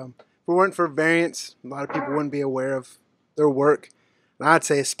mentioned if it weren't for variants, a lot of people wouldn't be aware of their work. And I'd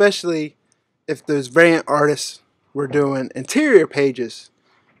say especially if those variant artists were doing interior pages,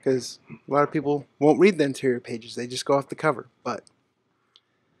 because a lot of people won't read the interior pages. They just go off the cover. But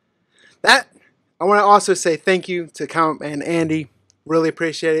that, I want to also say thank you to Comic Man Andy. Really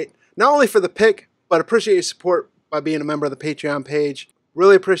appreciate it. Not only for the pick, but appreciate your support by being a member of the Patreon page.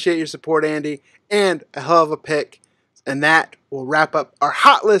 Really appreciate your support, Andy. And a hell of a pick. And that will wrap up our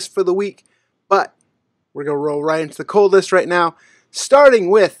hot list for the week. But we're going to roll right into the cold list right now,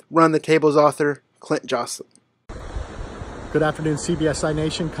 starting with Run the Tables author Clint Joslin. Good afternoon, CBSI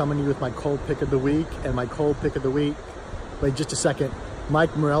Nation. Coming to you with my cold pick of the week. And my cold pick of the week, wait just a second.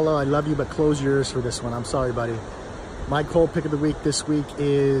 Mike Morello, I love you, but close your ears for this one. I'm sorry, buddy. My cold pick of the week this week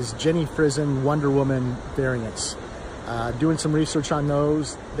is Jenny Frison Wonder Woman variants. Doing some research on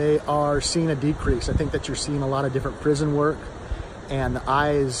those, they are seeing a decrease. I think that you're seeing a lot of different prison work, and the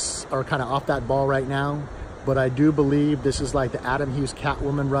eyes are kind of off that ball right now. But I do believe this is like the Adam Hughes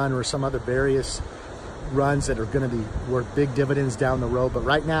Catwoman run or some other various runs that are going to be worth big dividends down the road. But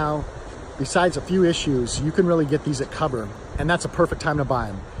right now, besides a few issues, you can really get these at cover, and that's a perfect time to buy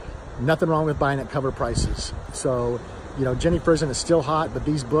them. Nothing wrong with buying at cover prices. So, you know, Jenny Frison is still hot, but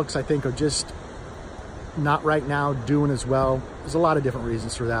these books I think are just not right now doing as well. There's a lot of different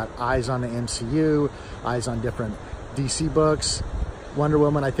reasons for that. Eyes on the MCU, eyes on different DC books. Wonder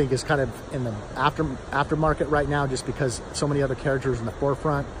Woman I think is kind of in the aftermarket right now just because so many other characters in the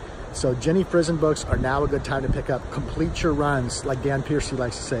forefront. So Jenny Frison books are now a good time to pick up. Complete your runs, like Dan Piercy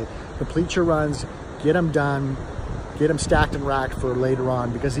likes to say. Complete your runs, get them done, get them stacked and racked for later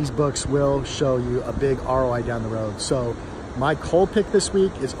on, because these books will show you a big ROI down the road. So my cold pick this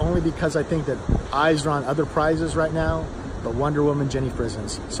week is only because I think that eyes are on other prizes right now, but Wonder Woman, Jenny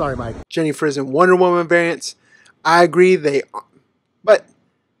Frison's. Sorry, Mike. Jenny Frison Wonder Woman variants. I agree, but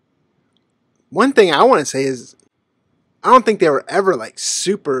one thing I want to say is I don't think they were ever like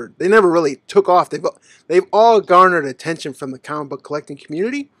super, they never really took off. They've all garnered attention from the comic book collecting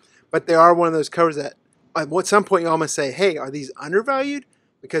community, but they are one of those covers that at some point you almost say, hey, are these undervalued?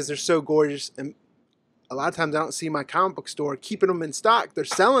 Because they're so gorgeous. And a lot of times I don't see my comic book store keeping them in stock. They're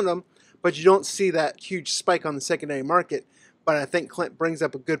selling them, but you don't see that huge spike on the secondary market. But I think Clint brings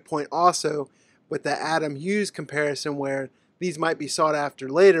up a good point also with the Adam Hughes comparison, where these might be sought after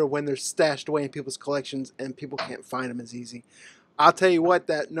later when they're stashed away in people's collections and people can't find them as easy. I'll tell you what,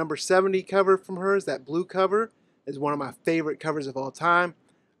 that number 70 cover from hers, that blue cover, is one of my favorite covers of all time.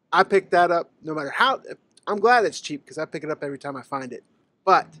 I picked that up no matter how. I'm glad it's cheap because I pick it up every time I find it.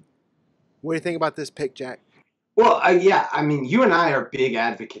 But what do you think about this pick, Jack? Well, yeah, I mean, you and I are big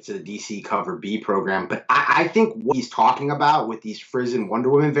advocates of the DC Cover B program, but I think what he's talking about with these Frison Wonder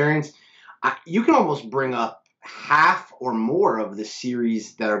Woman variants, you can almost bring up half or more of the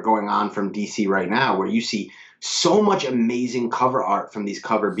series that are going on from DC right now, where you see so much amazing cover art from these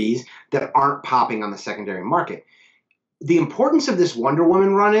Cover Bs that aren't popping on the secondary market. The importance of this Wonder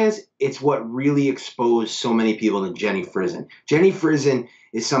Woman run is it's what really exposed so many people to Jenny Frison. Jenny Frison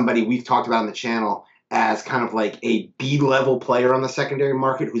is somebody we've talked about on the channel as kind of like a B-level player on the secondary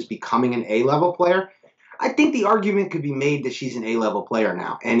market who's becoming an A-level player. I think the argument could be made that she's an A-level player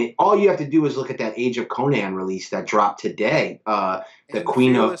now. And all you have to do is look at that Age of Conan release that dropped today. The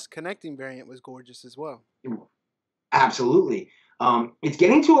Queen of Fearless Connecting variant was gorgeous as well. Absolutely. It's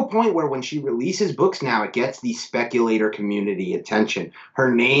getting to a point where when she releases books now, it gets the speculator community attention.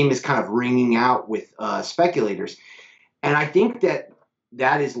 Her name is kind of ringing out with speculators. And I think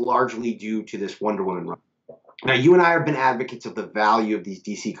that is largely due to this Wonder Woman run. Now, you and I have been advocates of the value of these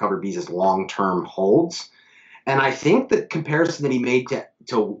DC Cover Bs as long-term holds. And I think the comparison that he made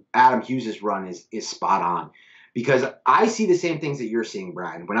to Adam Hughes' run is spot on. Because I see the same things that you're seeing,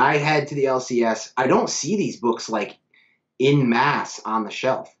 Brian. When I head to the LCS, I don't see these books like in mass on the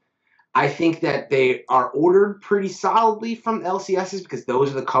shelf. I think that they are ordered pretty solidly from LCSs because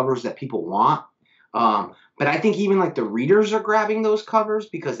those are the covers that people want. But I think even like the readers are grabbing those covers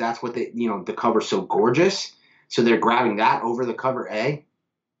because that's what the cover's so gorgeous. So they're grabbing that over the cover A.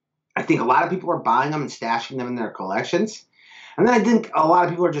 I think a lot of people are buying them and stashing them in their collections. And then I think a lot of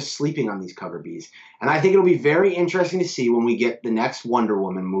people are just sleeping on these cover Bs. And I think it'll be very interesting to see when we get the next Wonder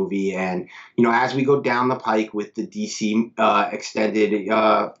Woman movie and, you know, as we go down the pike with the DC extended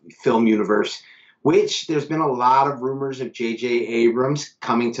film universe, which there's been a lot of rumors of J.J. Abrams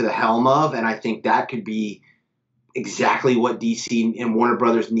coming to the helm of, and I think that could be exactly what DC and Warner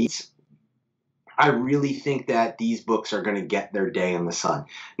Brothers needs. I really think that these books are going to get their day in the sun.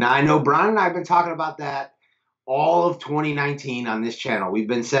 Now, I know Brian and I have been talking about that all of 2019 on this channel. We've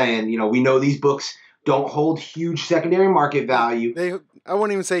been saying, you know, we know these books don't hold huge secondary market value. I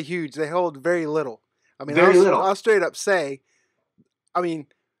won't even say huge. They hold very little. I mean, very little. I'll straight up say, I mean,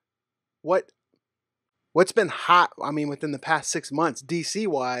 what's been hot, I mean, within the past 6 months,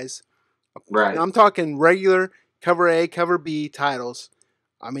 DC-wise, right? I'm talking regular cover A, cover B titles.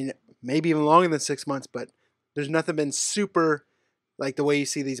 I mean, maybe even longer than 6 months, but there's nothing been super like the way you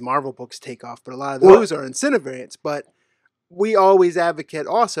see these Marvel books take off. But a lot of those are incentive variants. But we always advocate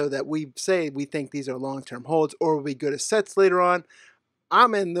also that we say we think these are long-term holds or will be good as sets later on.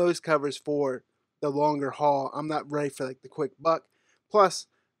 I'm in those covers for the longer haul. I'm not ready for like the quick buck. Plus,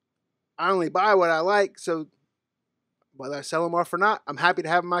 I only buy what I like, so whether I sell them off or not, I'm happy to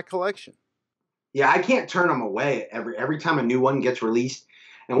have them in my collection. Yeah, I can't turn them away every time a new one gets released.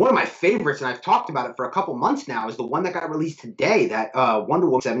 And one of my favorites, and I've talked about it for a couple months now, is the one that got released today, that Wonder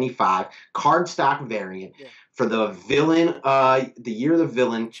Woman 75 cardstock variant for the villain, the Year of the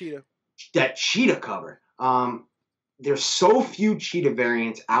Villain, Cheetah. That Cheetah cover. There's so few Cheetah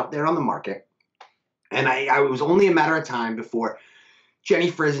variants out there on the market, and it was only a matter of time before Jenny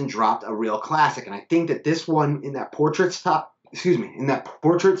Frison dropped a real classic. And I think that this one in that portrait style,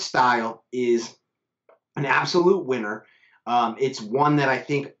 is an absolute winner. It's one that I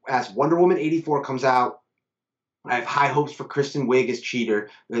think as Wonder Woman 84 comes out, I have high hopes for Kristen Wiig as Cheetah.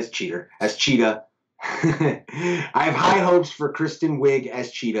 I have high hopes for Kristen Wiig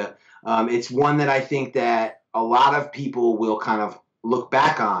as Cheetah. It's one that I think that a lot of people will kind of look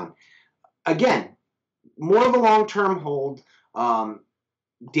back on. Again, more of a long-term hold.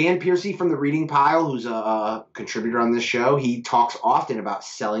 Dan Piercy from the Reading Pile, who's a contributor on this show, he talks often about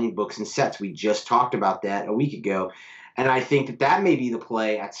selling books and sets. We just talked about that a week ago. And I think that may be the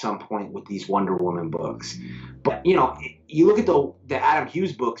play at some point with these Wonder Woman books. But, you know, you look at the Adam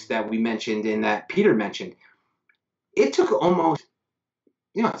Hughes books that we mentioned and that Peter mentioned. It took almost,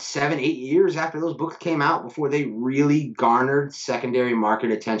 7-8 years after those books came out before they really garnered secondary market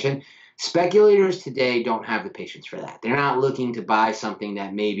attention. Speculators today don't have the patience for that. They're not looking to buy something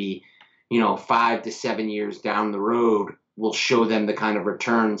that maybe, 5 to 7 years down the road will show them the kind of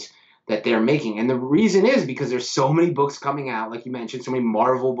returns that they're making. And the reason is because there's so many books coming out, like you mentioned, so many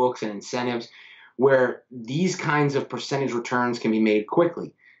Marvel books and incentives where these kinds of percentage returns can be made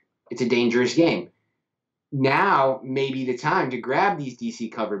quickly. It's a dangerous game. Now may be the time to grab these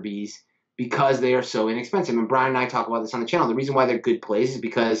DC cover Bs because they are so inexpensive. And Brian and I talk about this on the channel. The reason why they're good plays is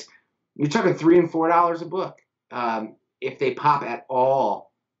because you're talking $3 and $4 a book. If they pop at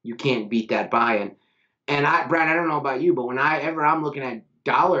all, you can't beat that buy-in. And Brian, I don't know about you, but whenever I'm looking at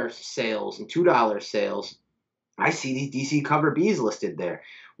dollar sales and $2 sales, I see these DC cover Bs listed there.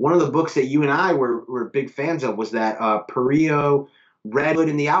 One of the books that you and I were big fans of was that Perio Red Hood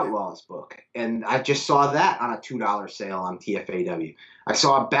and the Outlaws book. And I just saw that on a $2 sale on TFAW. I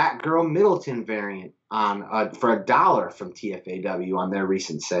saw a Batgirl Middleton variant for $1 from TFAW on their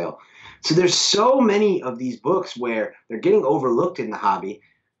recent sale. So there's so many of these books where they're getting overlooked in the hobby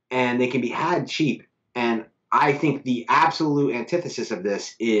and they can be had cheap. And I think the absolute antithesis of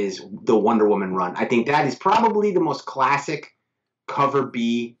this is the Wonder Woman run. I think that is probably the most classic cover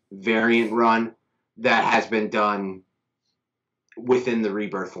B variant run that has been done within the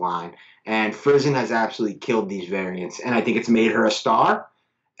Rebirth line. And Frison has absolutely killed these variants. And I think it's made her a star.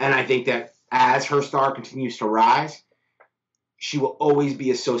 And I think that as her star continues to rise, she will always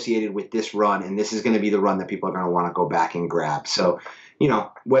be associated with this run. And this is going to be the run that people are going to want to go back and grab. So,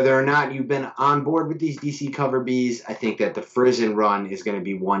 whether or not you've been on board with these DC cover Bs, I think that the Frison run is going to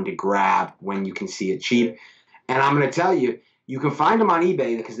be one to grab when you can see it cheap. And I'm going to tell you, you can find them on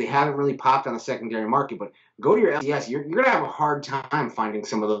eBay because they haven't really popped on the secondary market. But go to your LCS, you're going to have a hard time finding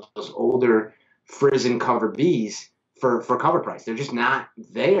some of those older Frison cover Bs for cover price. They're just not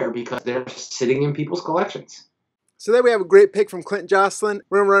there because they're sitting in people's collections. So there we have a great pick from Clint Jocelyn.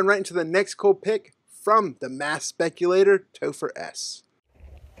 We're going to run right into the next cool pick from the mass speculator, Topher S.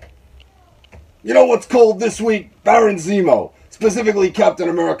 You know what's cold this week? Baron Zemo, specifically Captain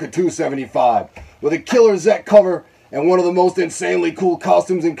America 275. With a killer Zet cover and one of the most insanely cool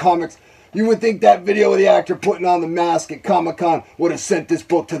costumes in comics, You would think that video of the actor putting on the mask at Comic-Con would have sent this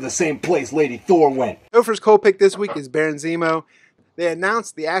book to the same place Lady Thor went. Gopher's cold pick this week is Baron Zemo. They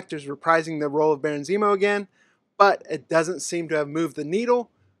announced the actors reprising the role of Baron Zemo again, but it doesn't seem to have moved the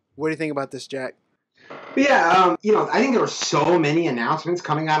needle. What do you think about this, Jack? Yeah, I think there were so many announcements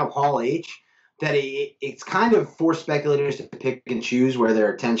coming out of Hall H that it's kind of for speculators to pick and choose where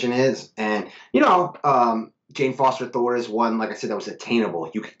their attention is. And, Jane Foster Thor is one, like I said, that was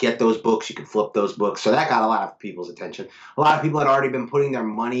attainable. You could get those books, you could flip those books. So that got a lot of people's attention. A lot of people had already been putting their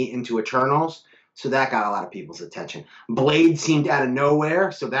money into Eternals, so that got a lot of people's attention. Blade seemed out of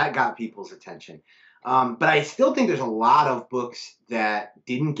nowhere, so that got people's attention. But I still think there's a lot of books that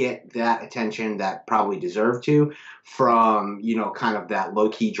didn't get that attention that probably deserve to, from, kind of that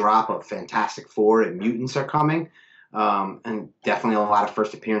low-key drop of Fantastic Four and Mutants are coming. And definitely a lot of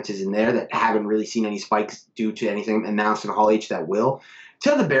first appearances in there that haven't really seen any spikes due to anything announced in Hall H that will,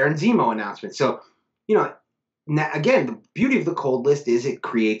 to the Baron Zemo announcement. So, now, again, the beauty of the cold list is it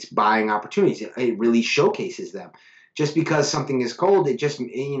creates buying opportunities. It really showcases them. Just because something is cold, it just,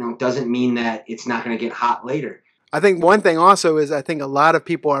 doesn't mean that it's not going to get hot later. I think one thing also is I think a lot of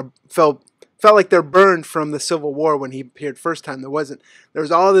people felt like they're burned from the Civil War when he appeared first time. There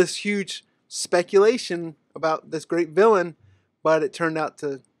was all this huge speculation about this great villain, but it turned out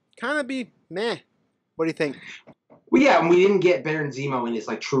to kind of be meh. What do you think? Well, yeah, and we didn't get Baron Zemo in his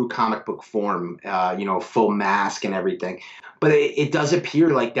true comic book form, full mask and everything. But it does appear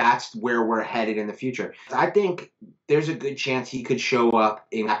like that's where we're headed in the future. I think there's a good chance he could show up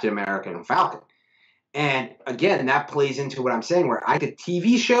in Captain America and Falcon. And again, that plays into what I'm saying, where the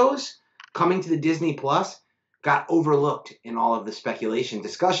TV shows coming to the Disney Plus got overlooked in all of the speculation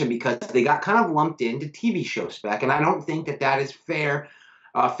discussion because they got kind of lumped into TV show spec. And I don't think that is fair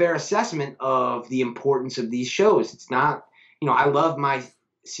assessment of the importance of these shows. It's not, I love my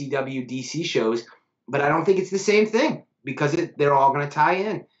CW DC shows, but I don't think it's the same thing because they're all going to tie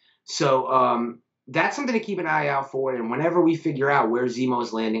in. So that's something to keep an eye out for. And whenever we figure out where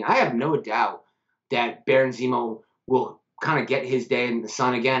Zemo's landing, I have no doubt that Baron Zemo will kind of get his day in the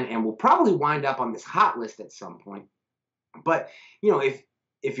sun again and will probably wind up on this hot list at some point. But,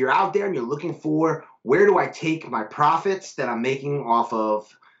 if you're out there and you're looking for where do I take my profits that I'm making off of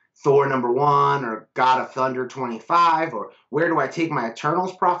Thor #1 or God of Thunder 25, or where do I take my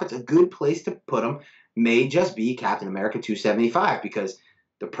Eternals profits, a good place to put them may just be Captain America 275 because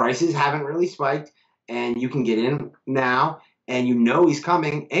the prices haven't really spiked and you can get in now and he's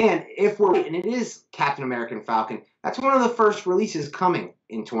coming. And if we're right, and it is Captain America and Falcon, that's one of the first releases coming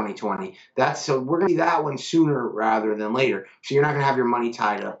in 2020. So we're going to see that one sooner rather than later. So you're not going to have your money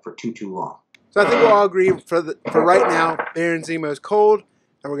tied up for too long. So I think we'll all agree for right now, Baron Zemo is cold.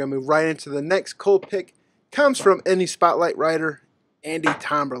 And we're going to move right into the next cold pick. Comes from Indie Spotlight writer Andy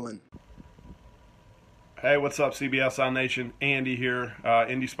Tomberlin. Hey, what's up, CBSI Nation? Andy here,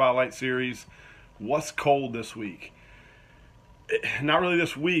 Indie Spotlight series. What's cold this week? Not really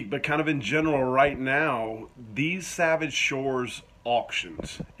this week, but kind of in general right now, these Savage Shores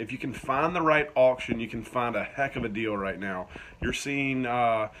auctions. If you can find the right auction, you can find a heck of a deal right now. You're seeing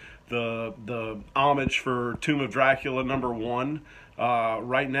the homage for Tomb of Dracula #1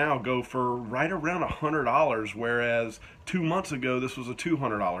 right now go for right around $100, whereas 2 months ago this was a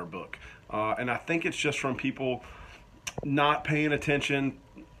 $200 book. And I think it's just from people not paying attention,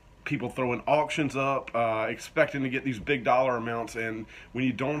 people throwing auctions up, expecting to get these big dollar amounts, and when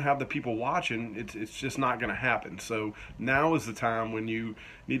you don't have the people watching, it's just not going to happen. So now is the time when you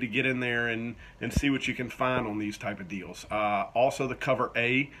need to get in there and see what you can find on these type of deals. Also, the cover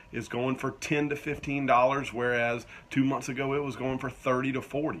A is going for $10 to $15, whereas 2 months ago it was going for $30 to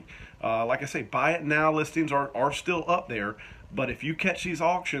 $40. Like I say, buy it now listings are still up there, but if you catch these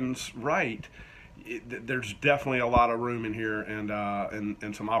auctions right, there's definitely a lot of room in here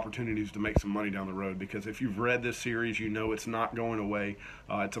and some opportunities to make some money down the road, because if you've read this series, it's not going away.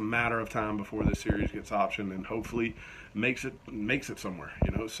 It's a matter of time before this series gets optioned and hopefully makes it somewhere,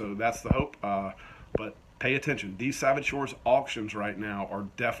 so that's the hope. But pay attention. These Savage Shores auctions right now are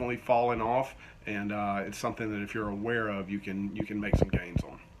definitely falling off, and it's something that if you're aware of, you can make some gains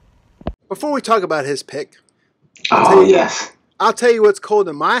on. Before we talk about his pick, Yes. I'll tell you what's cold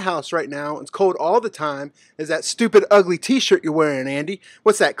in my house right now. It's cold all the time. Is that stupid, ugly T-shirt you're wearing, Andy?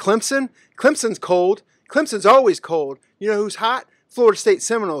 What's that, Clemson? Clemson's cold. Clemson's always cold. You know who's hot? Florida State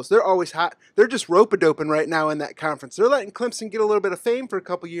Seminoles. They're always hot. They're just rope-a-doping right now in that conference. They're letting Clemson get a little bit of fame for a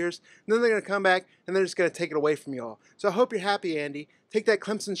couple years, and then they're going to come back, and they're just going to take it away from you all. So I hope you're happy, Andy. Take that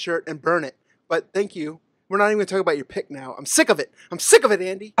Clemson shirt and burn it. But thank you. We're not even going to talk about your pick now. I'm sick of it. I'm sick of it,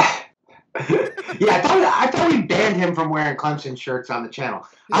 Andy. Yeah, I thought we banned him from wearing Clemson shirts on the channel.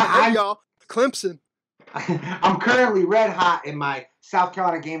 Hey, y'all, Clemson. I'm currently red hot in my South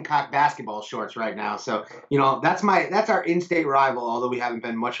Carolina Gamecock basketball shorts right now. So, that's our in-state rival, although we haven't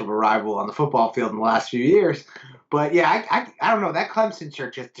been much of a rival on the football field in the last few years. But yeah, I don't know. That Clemson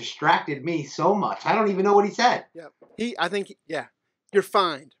shirt just distracted me so much. I don't even know what he said. Yeah. I think you're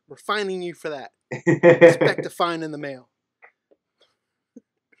fined. We're fining you for that. Expect a fine in the mail.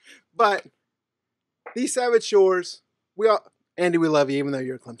 But these Savage Shores, Andy, we love you, even though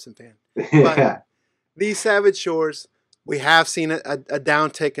you're a Clemson fan. But these Savage Shores, we have seen a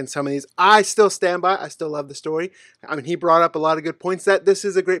downtick in some of these. I still stand by. I still love the story. I mean, he brought up a lot of good points that this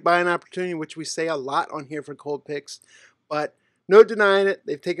is a great buying opportunity, which we say a lot on here for cold picks. But no denying it.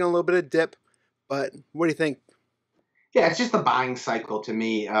 They've taken a little bit of dip. But what do you think? Yeah, it's just the buying cycle to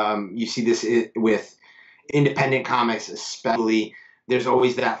me. You see this with independent comics, especially. There's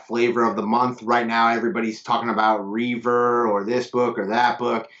always that flavor of the month. Right now, everybody's talking about Reaver or this book or that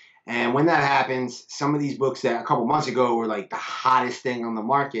book. And when that happens, some of these books that a couple months ago were like the hottest thing on the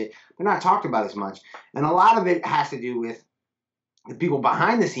market, they're not talked about as much. And a lot of it has to do with the people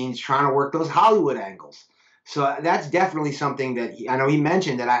behind the scenes trying to work those Hollywood angles. So that's definitely something that I know he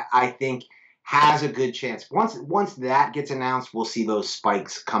mentioned that I think has a good chance. Once that gets announced, we'll see those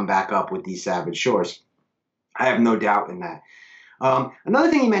spikes come back up with these Savage Shores. I have no doubt in that. Another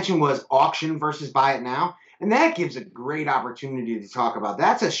thing he mentioned was auction versus buy it now. And that gives a great opportunity to talk about.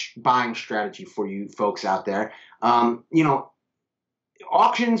 That's a buying strategy for you folks out there.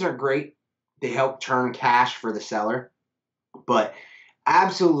 Auctions are great. They help turn cash for the seller. But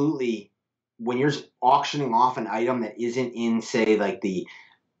absolutely, when you're auctioning off an item that isn't in, say, like the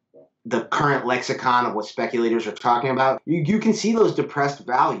current lexicon of what speculators are talking about, you can see those depressed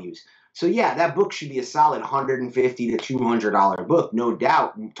values. So yeah, that book should be a solid $150 to $200 book, no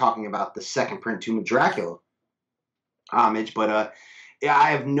doubt. I'm talking about the second print Tomb of Dracula homage, but yeah,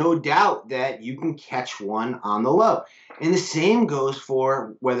 I have no doubt that you can catch one on the low. And the same goes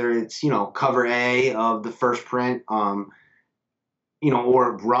for whether it's cover A of the first print, or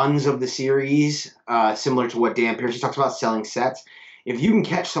runs of the series, similar to what Dan Piercy talks about, selling sets. If you can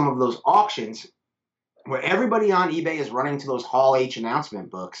catch some of those auctions where everybody on eBay is running to those Hall H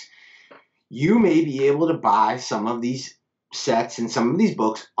announcement books, you may be able to buy some of these sets and some of these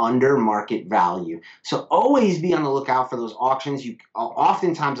books under market value. So always be on the lookout for those auctions. You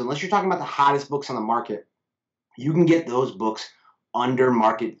oftentimes, unless you're talking about the hottest books on the market, you can get those books under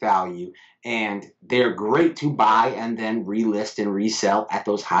market value, and they're great to buy and then relist and resell at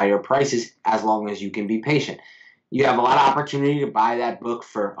those higher prices as long as you can be patient. You have a lot of opportunity to buy that book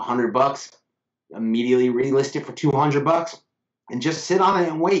for $100, immediately relist it for $200, and just sit on it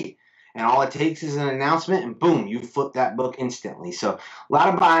and wait. And all it takes is an announcement, and boom, you flip that book instantly. So a lot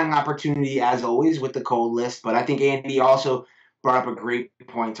of buying opportunity, as always, with the cold list. But I think Andy also brought up a great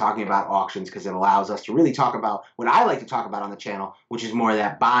point talking about auctions, because it allows us to really talk about what I like to talk about on the channel, which is more of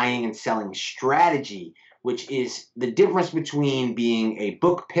that buying and selling strategy, which is the difference between being a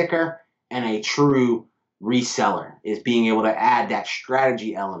book picker and a true reseller, is being able to add that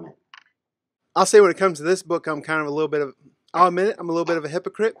strategy element. I'll say when it comes to this book, I'll admit it, I'm a little bit of a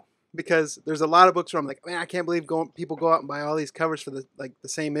hypocrite. Because there's a lot of books where I'm like, man, I can't believe people go out and buy all these covers for the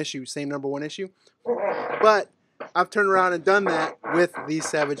same issue, same number one issue. But I've turned around and done that with these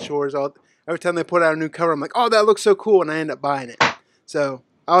Savage Shores. Every time they put out a new cover, I'm like, oh, that looks so cool, and I end up buying it. So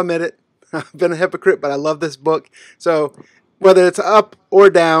I'll admit it. I've been a hypocrite, but I love this book. So whether it's up or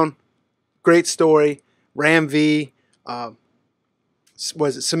down, great story. Ram V,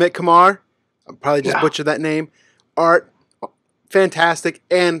 was it Sumit Kumar? I probably just butchered that name. Art, fantastic,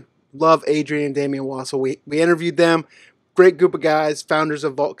 and love Adrian and Damian Wassel. We interviewed them. Great group of guys, founders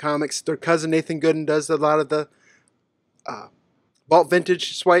of Vault Comics. Their cousin Nathan Gooden does a lot of the Vault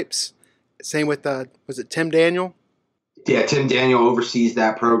Vintage swipes. Same with, was it Tim Daniel? Yeah, Tim Daniel oversees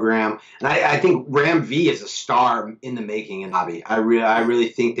that program. And I think Ram V is a star in the making in the hobby. I really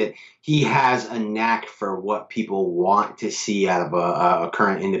think that he has a knack for what people want to see out of a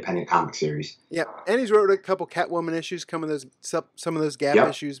current independent comic series. Yeah, and he's wrote a couple Catwoman issues, some of those Gap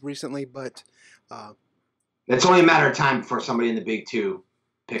issues recently, but it's only a matter of time before somebody in the big two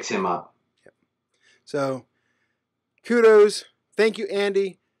picks him up. Yep. So, kudos. Thank you,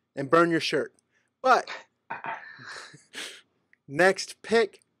 Andy, and burn your shirt. But next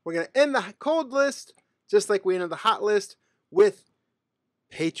pick, we're going to end the cold list, just like we ended the hot list, with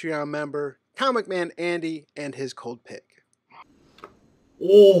Patreon member Comic Man Andy and his cold pick.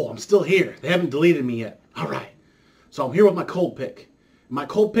 Oh, I'm still here. They haven't deleted me yet. All right. So I'm here with my cold pick. My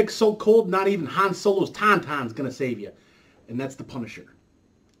cold pick's so cold, not even Han Solo's Tauntaun's going to save you. And that's the Punisher.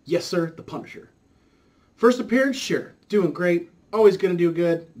 Yes, sir, the Punisher. First appearance, sure. Doing great. Always going to do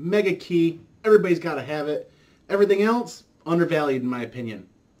good. Mega key. Everybody's got to have it. Everything else, undervalued in my opinion.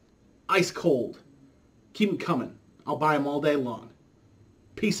 Ice cold. Keep them coming. I'll buy them all day long.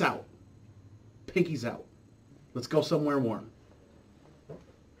 Peace out. Pinky's out. Let's go somewhere warm.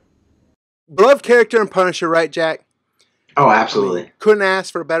 Beloved character in Punisher, right, Jack? Oh, absolutely. I mean, couldn't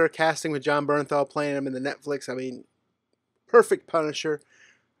ask for better casting with John Bernthal playing him in the Netflix. I mean, perfect Punisher.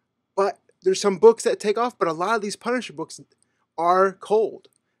 But there's some books that take off, but a lot of these Punisher books are cold.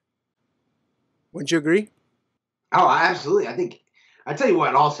 Wouldn't you agree? Oh, absolutely. I tell you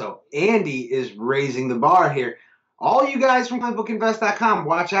what, also, Andy is raising the bar here. All you guys from comicbookinvest.com,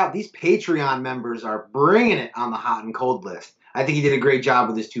 watch out. These Patreon members are bringing it on the hot and cold list. I think he did a great job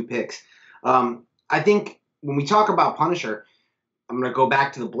with his 2 picks. I think when we talk about Punisher, I'm going to go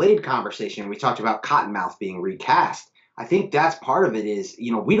back to the Blade conversation. We talked about Cottonmouth being recast. I think that's part of it is,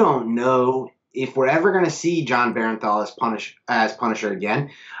 we don't know if we're ever going to see John Bernthal as Punisher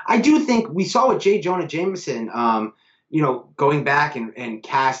again. I do think we saw with J. Jonah Jameson, going back and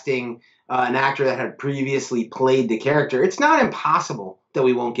casting an actor that had previously played the character. It's not impossible that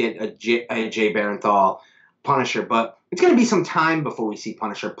we won't get a J. Bernthal Punisher, but it's going to be some time before we see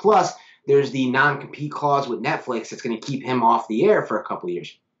Punisher. Plus, there's the non-compete clause with Netflix that's going to keep him off the air for a couple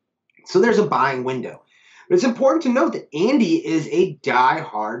years. So there's a buying window. But it's important to note that Andy is a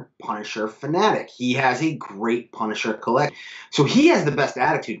die-hard Punisher fanatic. He has a great Punisher collection. So he has the best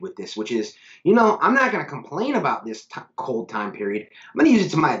attitude with this, which is, I'm not going to complain about this cold time period. I'm going to use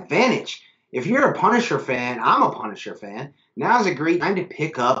it to my advantage. If you're a Punisher fan, I'm a Punisher fan. Now's a great time to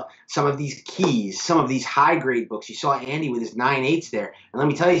pick up some of these keys, some of these high-grade books. You saw Andy with his 9/8s there. And let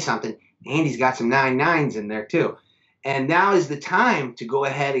me tell you something, Andy's got some 9/9s in there too. And now is the time to go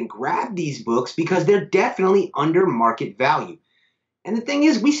ahead and grab these books because they're definitely under market value. And the thing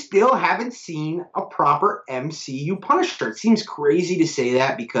is, we still haven't seen a proper MCU Punisher. It seems crazy to say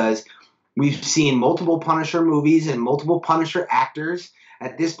that because we've seen multiple Punisher movies and multiple Punisher actors.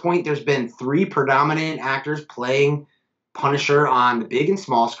 At this point, there's been 3 predominant actors playing Punisher on the big and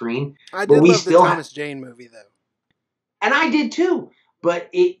small screen. I did love the Thomas Jane movie, though. And I did too.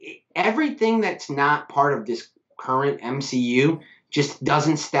 But everything that's not part of this current MCU just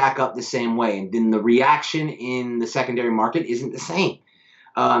doesn't stack up the same way. And then the reaction in the secondary market isn't the same.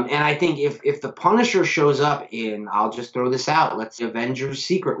 And I think if the Punisher shows up in, I'll just throw this out, let's say Avengers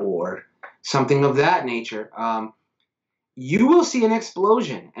Secret War, something of that nature, you will see an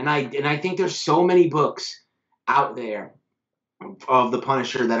explosion. And I think there's so many books out there of the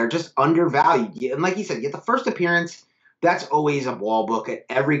Punisher that are just undervalued. And like you said, you get the first appearance. That's always a wall book at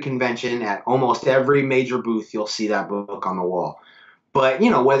every convention, at almost every major booth, you'll see that book on the wall. But,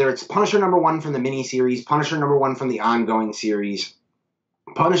 whether it's Punisher #1 from the miniseries, Punisher #1 from the ongoing series,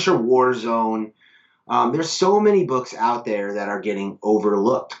 Punisher Warzone, there's so many books out there that are getting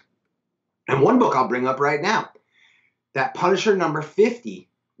overlooked. And one book I'll bring up right now, that Punisher #50,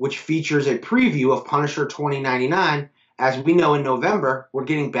 which features a preview of Punisher 2099. As we know, in November, we're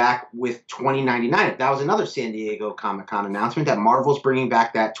getting back with 2099. That was another San Diego Comic-Con announcement that Marvel's bringing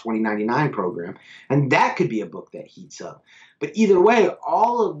back that 2099 program. And that could be a book that heats up. But either way,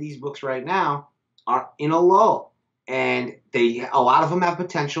 all of these books right now are in a lull. And a lot of them have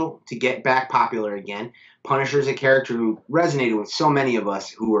potential to get back popular again. Punisher is a character who resonated with so many of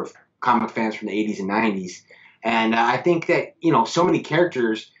us who were comic fans from the 80s and 90s. And I think that, so many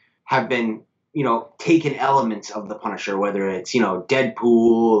characters have been taken elements of the Punisher, whether it's,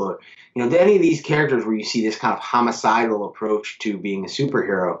 Deadpool or, any of these characters where you see this kind of homicidal approach to being a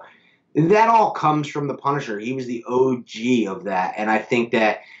superhero. That all comes from the Punisher. He was the OG of that. And I think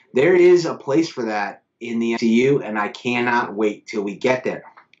that there is a place for that in the MCU, and I cannot wait till we get there.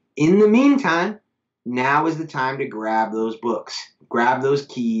 In the meantime, now is the time to grab those books, grab those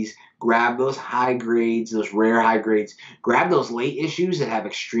keys, grab those high grades, those rare high grades, grab those late issues that have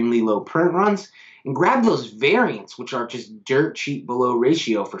extremely low print runs, and grab those variants, which are just dirt cheap below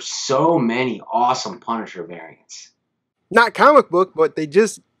ratio for so many awesome Punisher variants. Not comic book, but they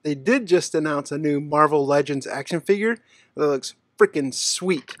did just announce a new Marvel Legends action figure that looks freaking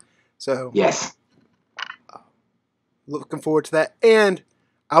sweet. So yes, looking forward to that. And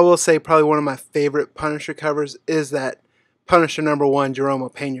I will say probably one of my favorite Punisher covers is that Punisher #1 Jerome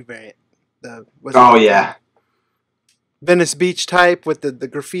Pena variant. Yeah. Venice Beach type with the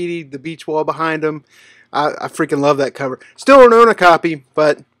graffiti, the beach wall behind him. I freaking love that cover. Still don't own a copy,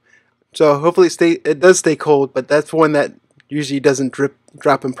 but so hopefully it does stay cold. But that's one that usually doesn't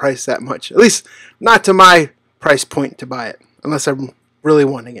drop in price that much. At least not to my price point to buy it, unless I'm really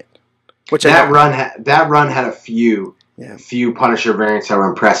wanting it. Which that run had a few Yeah. few Punisher variants that were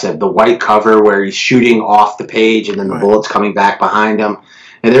impressive. The white cover where he's shooting off the page and then the bullets coming back behind him.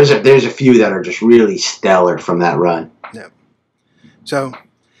 And there's a few that are just really stellar from that run. Yeah. So,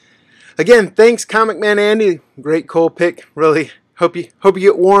 again, thanks, Comic Man Andy. Great Cole pick. Really hope you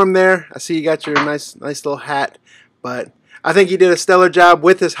get warm there. I see you got your nice little hat, but I think he did a stellar job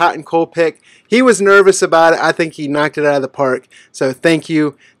with his hot and cold pick. He was nervous about it. I think he knocked it out of the park. So thank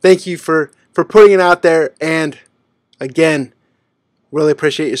you for putting it out there. And again, really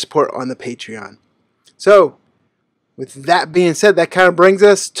appreciate your support on the Patreon. So with that being said, that kind of brings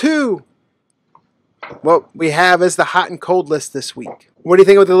us to what we have as the hot and cold list this week. What do you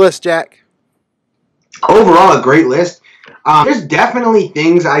think of the list, Jack? Overall, a great list. There's definitely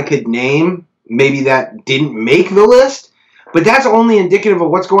things I could name maybe that didn't make the list, but that's only indicative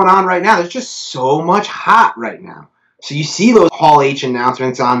of what's going on right now. There's just so much hot right now. So you see those Hall H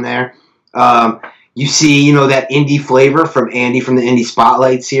announcements on there. You see, that indie flavor from Andy from the Indie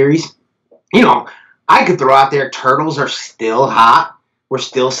Spotlight series. I could throw out there Turtles are still hot. We're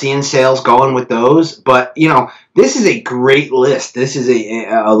still seeing sales going with those. But, this is a great list. This is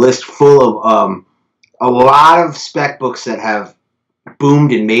a list full of a lot of spec books that have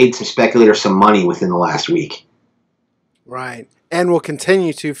boomed and made some speculators some money within the last week. Right. And will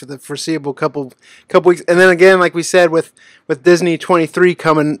continue to for the foreseeable couple weeks. And then again, like we said, with Disney 23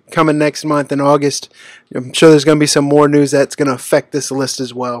 coming next month in August, I'm sure there's going to be some more news that's going to affect this list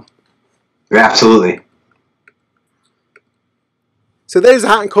as well. Absolutely. So there's a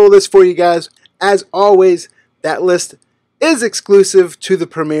hot and cold list for you guys. As always, that list is exclusive to the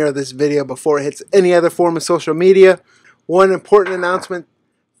premiere of this video before it hits any other form of social media. One important announcement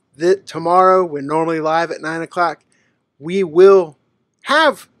that tomorrow, we're normally live at 9 o'clock, we will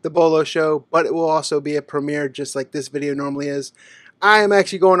have the Bolo show, but it will also be a premiere just like this video normally is. I am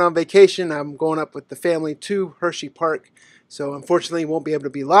actually going on vacation. I'm going up with the family to Hershey Park, so unfortunately won't be able to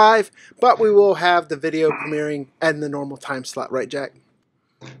be live, but we will have the video premiering at the normal time slot. Right, Jack?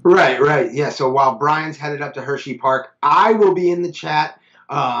 Right. Yeah, so while Brian's headed up to Hershey Park, I will be in the chat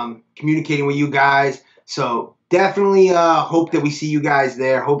communicating with you guys. So definitely hope that we see you guys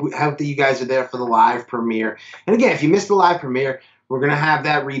there. Hope that you guys are there for the live premiere. And again, if you missed the live premiere, we're going to have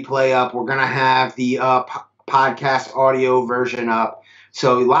that replay up. We're going to have the podcast audio version up.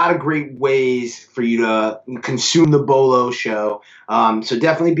 So a lot of great ways for you to consume the Bolo show. So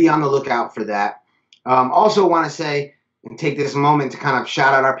definitely be on the lookout for that. Also want to say and take this moment to kind of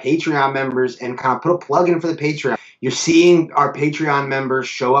shout out our Patreon members and kind of put a plug in for the Patreon. You're seeing our Patreon members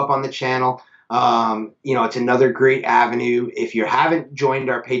show up on the channel. It's another great avenue. If you haven't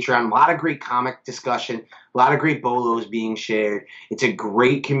joined our Patreon, a lot of great comic discussion, a lot of great bolos being shared. It's a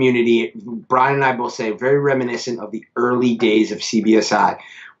great community. Brian and I both say very reminiscent of the early days of CBSI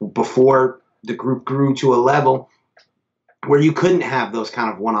before the group grew to a level where you couldn't have those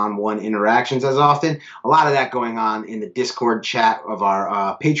kind of one-on-one interactions as often. A lot of that going on in the Discord chat of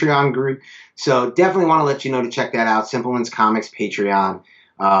our Patreon group. So definitely want to let you know to check that out. Simpleman's Comics Patreon.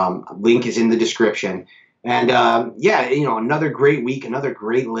 Link is in the description. And another great week, another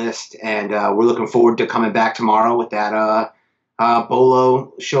great list. And we're looking forward to coming back tomorrow with that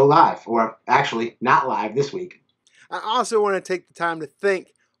Bolo show live. Or actually, not live this week. I also want to take the time to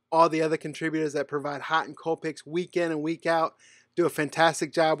thank all the other contributors that provide hot and cold picks week in and week out. Do a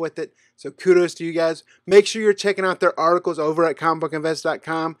fantastic job with it. So kudos to you guys. Make sure you're checking out their articles over at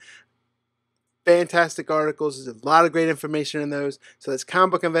comicbookinvest.com. Fantastic articles. There's a lot of great information in those. So that's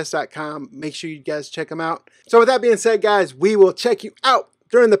comicbookinvest.com. Make sure you guys check them out. So with that being said, guys, we will check you out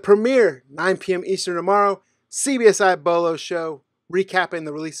during the premiere, 9 p.m. Eastern tomorrow. CBSI Bolo show, recapping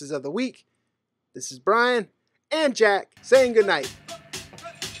the releases of the week. This is Brian and Jack saying goodnight.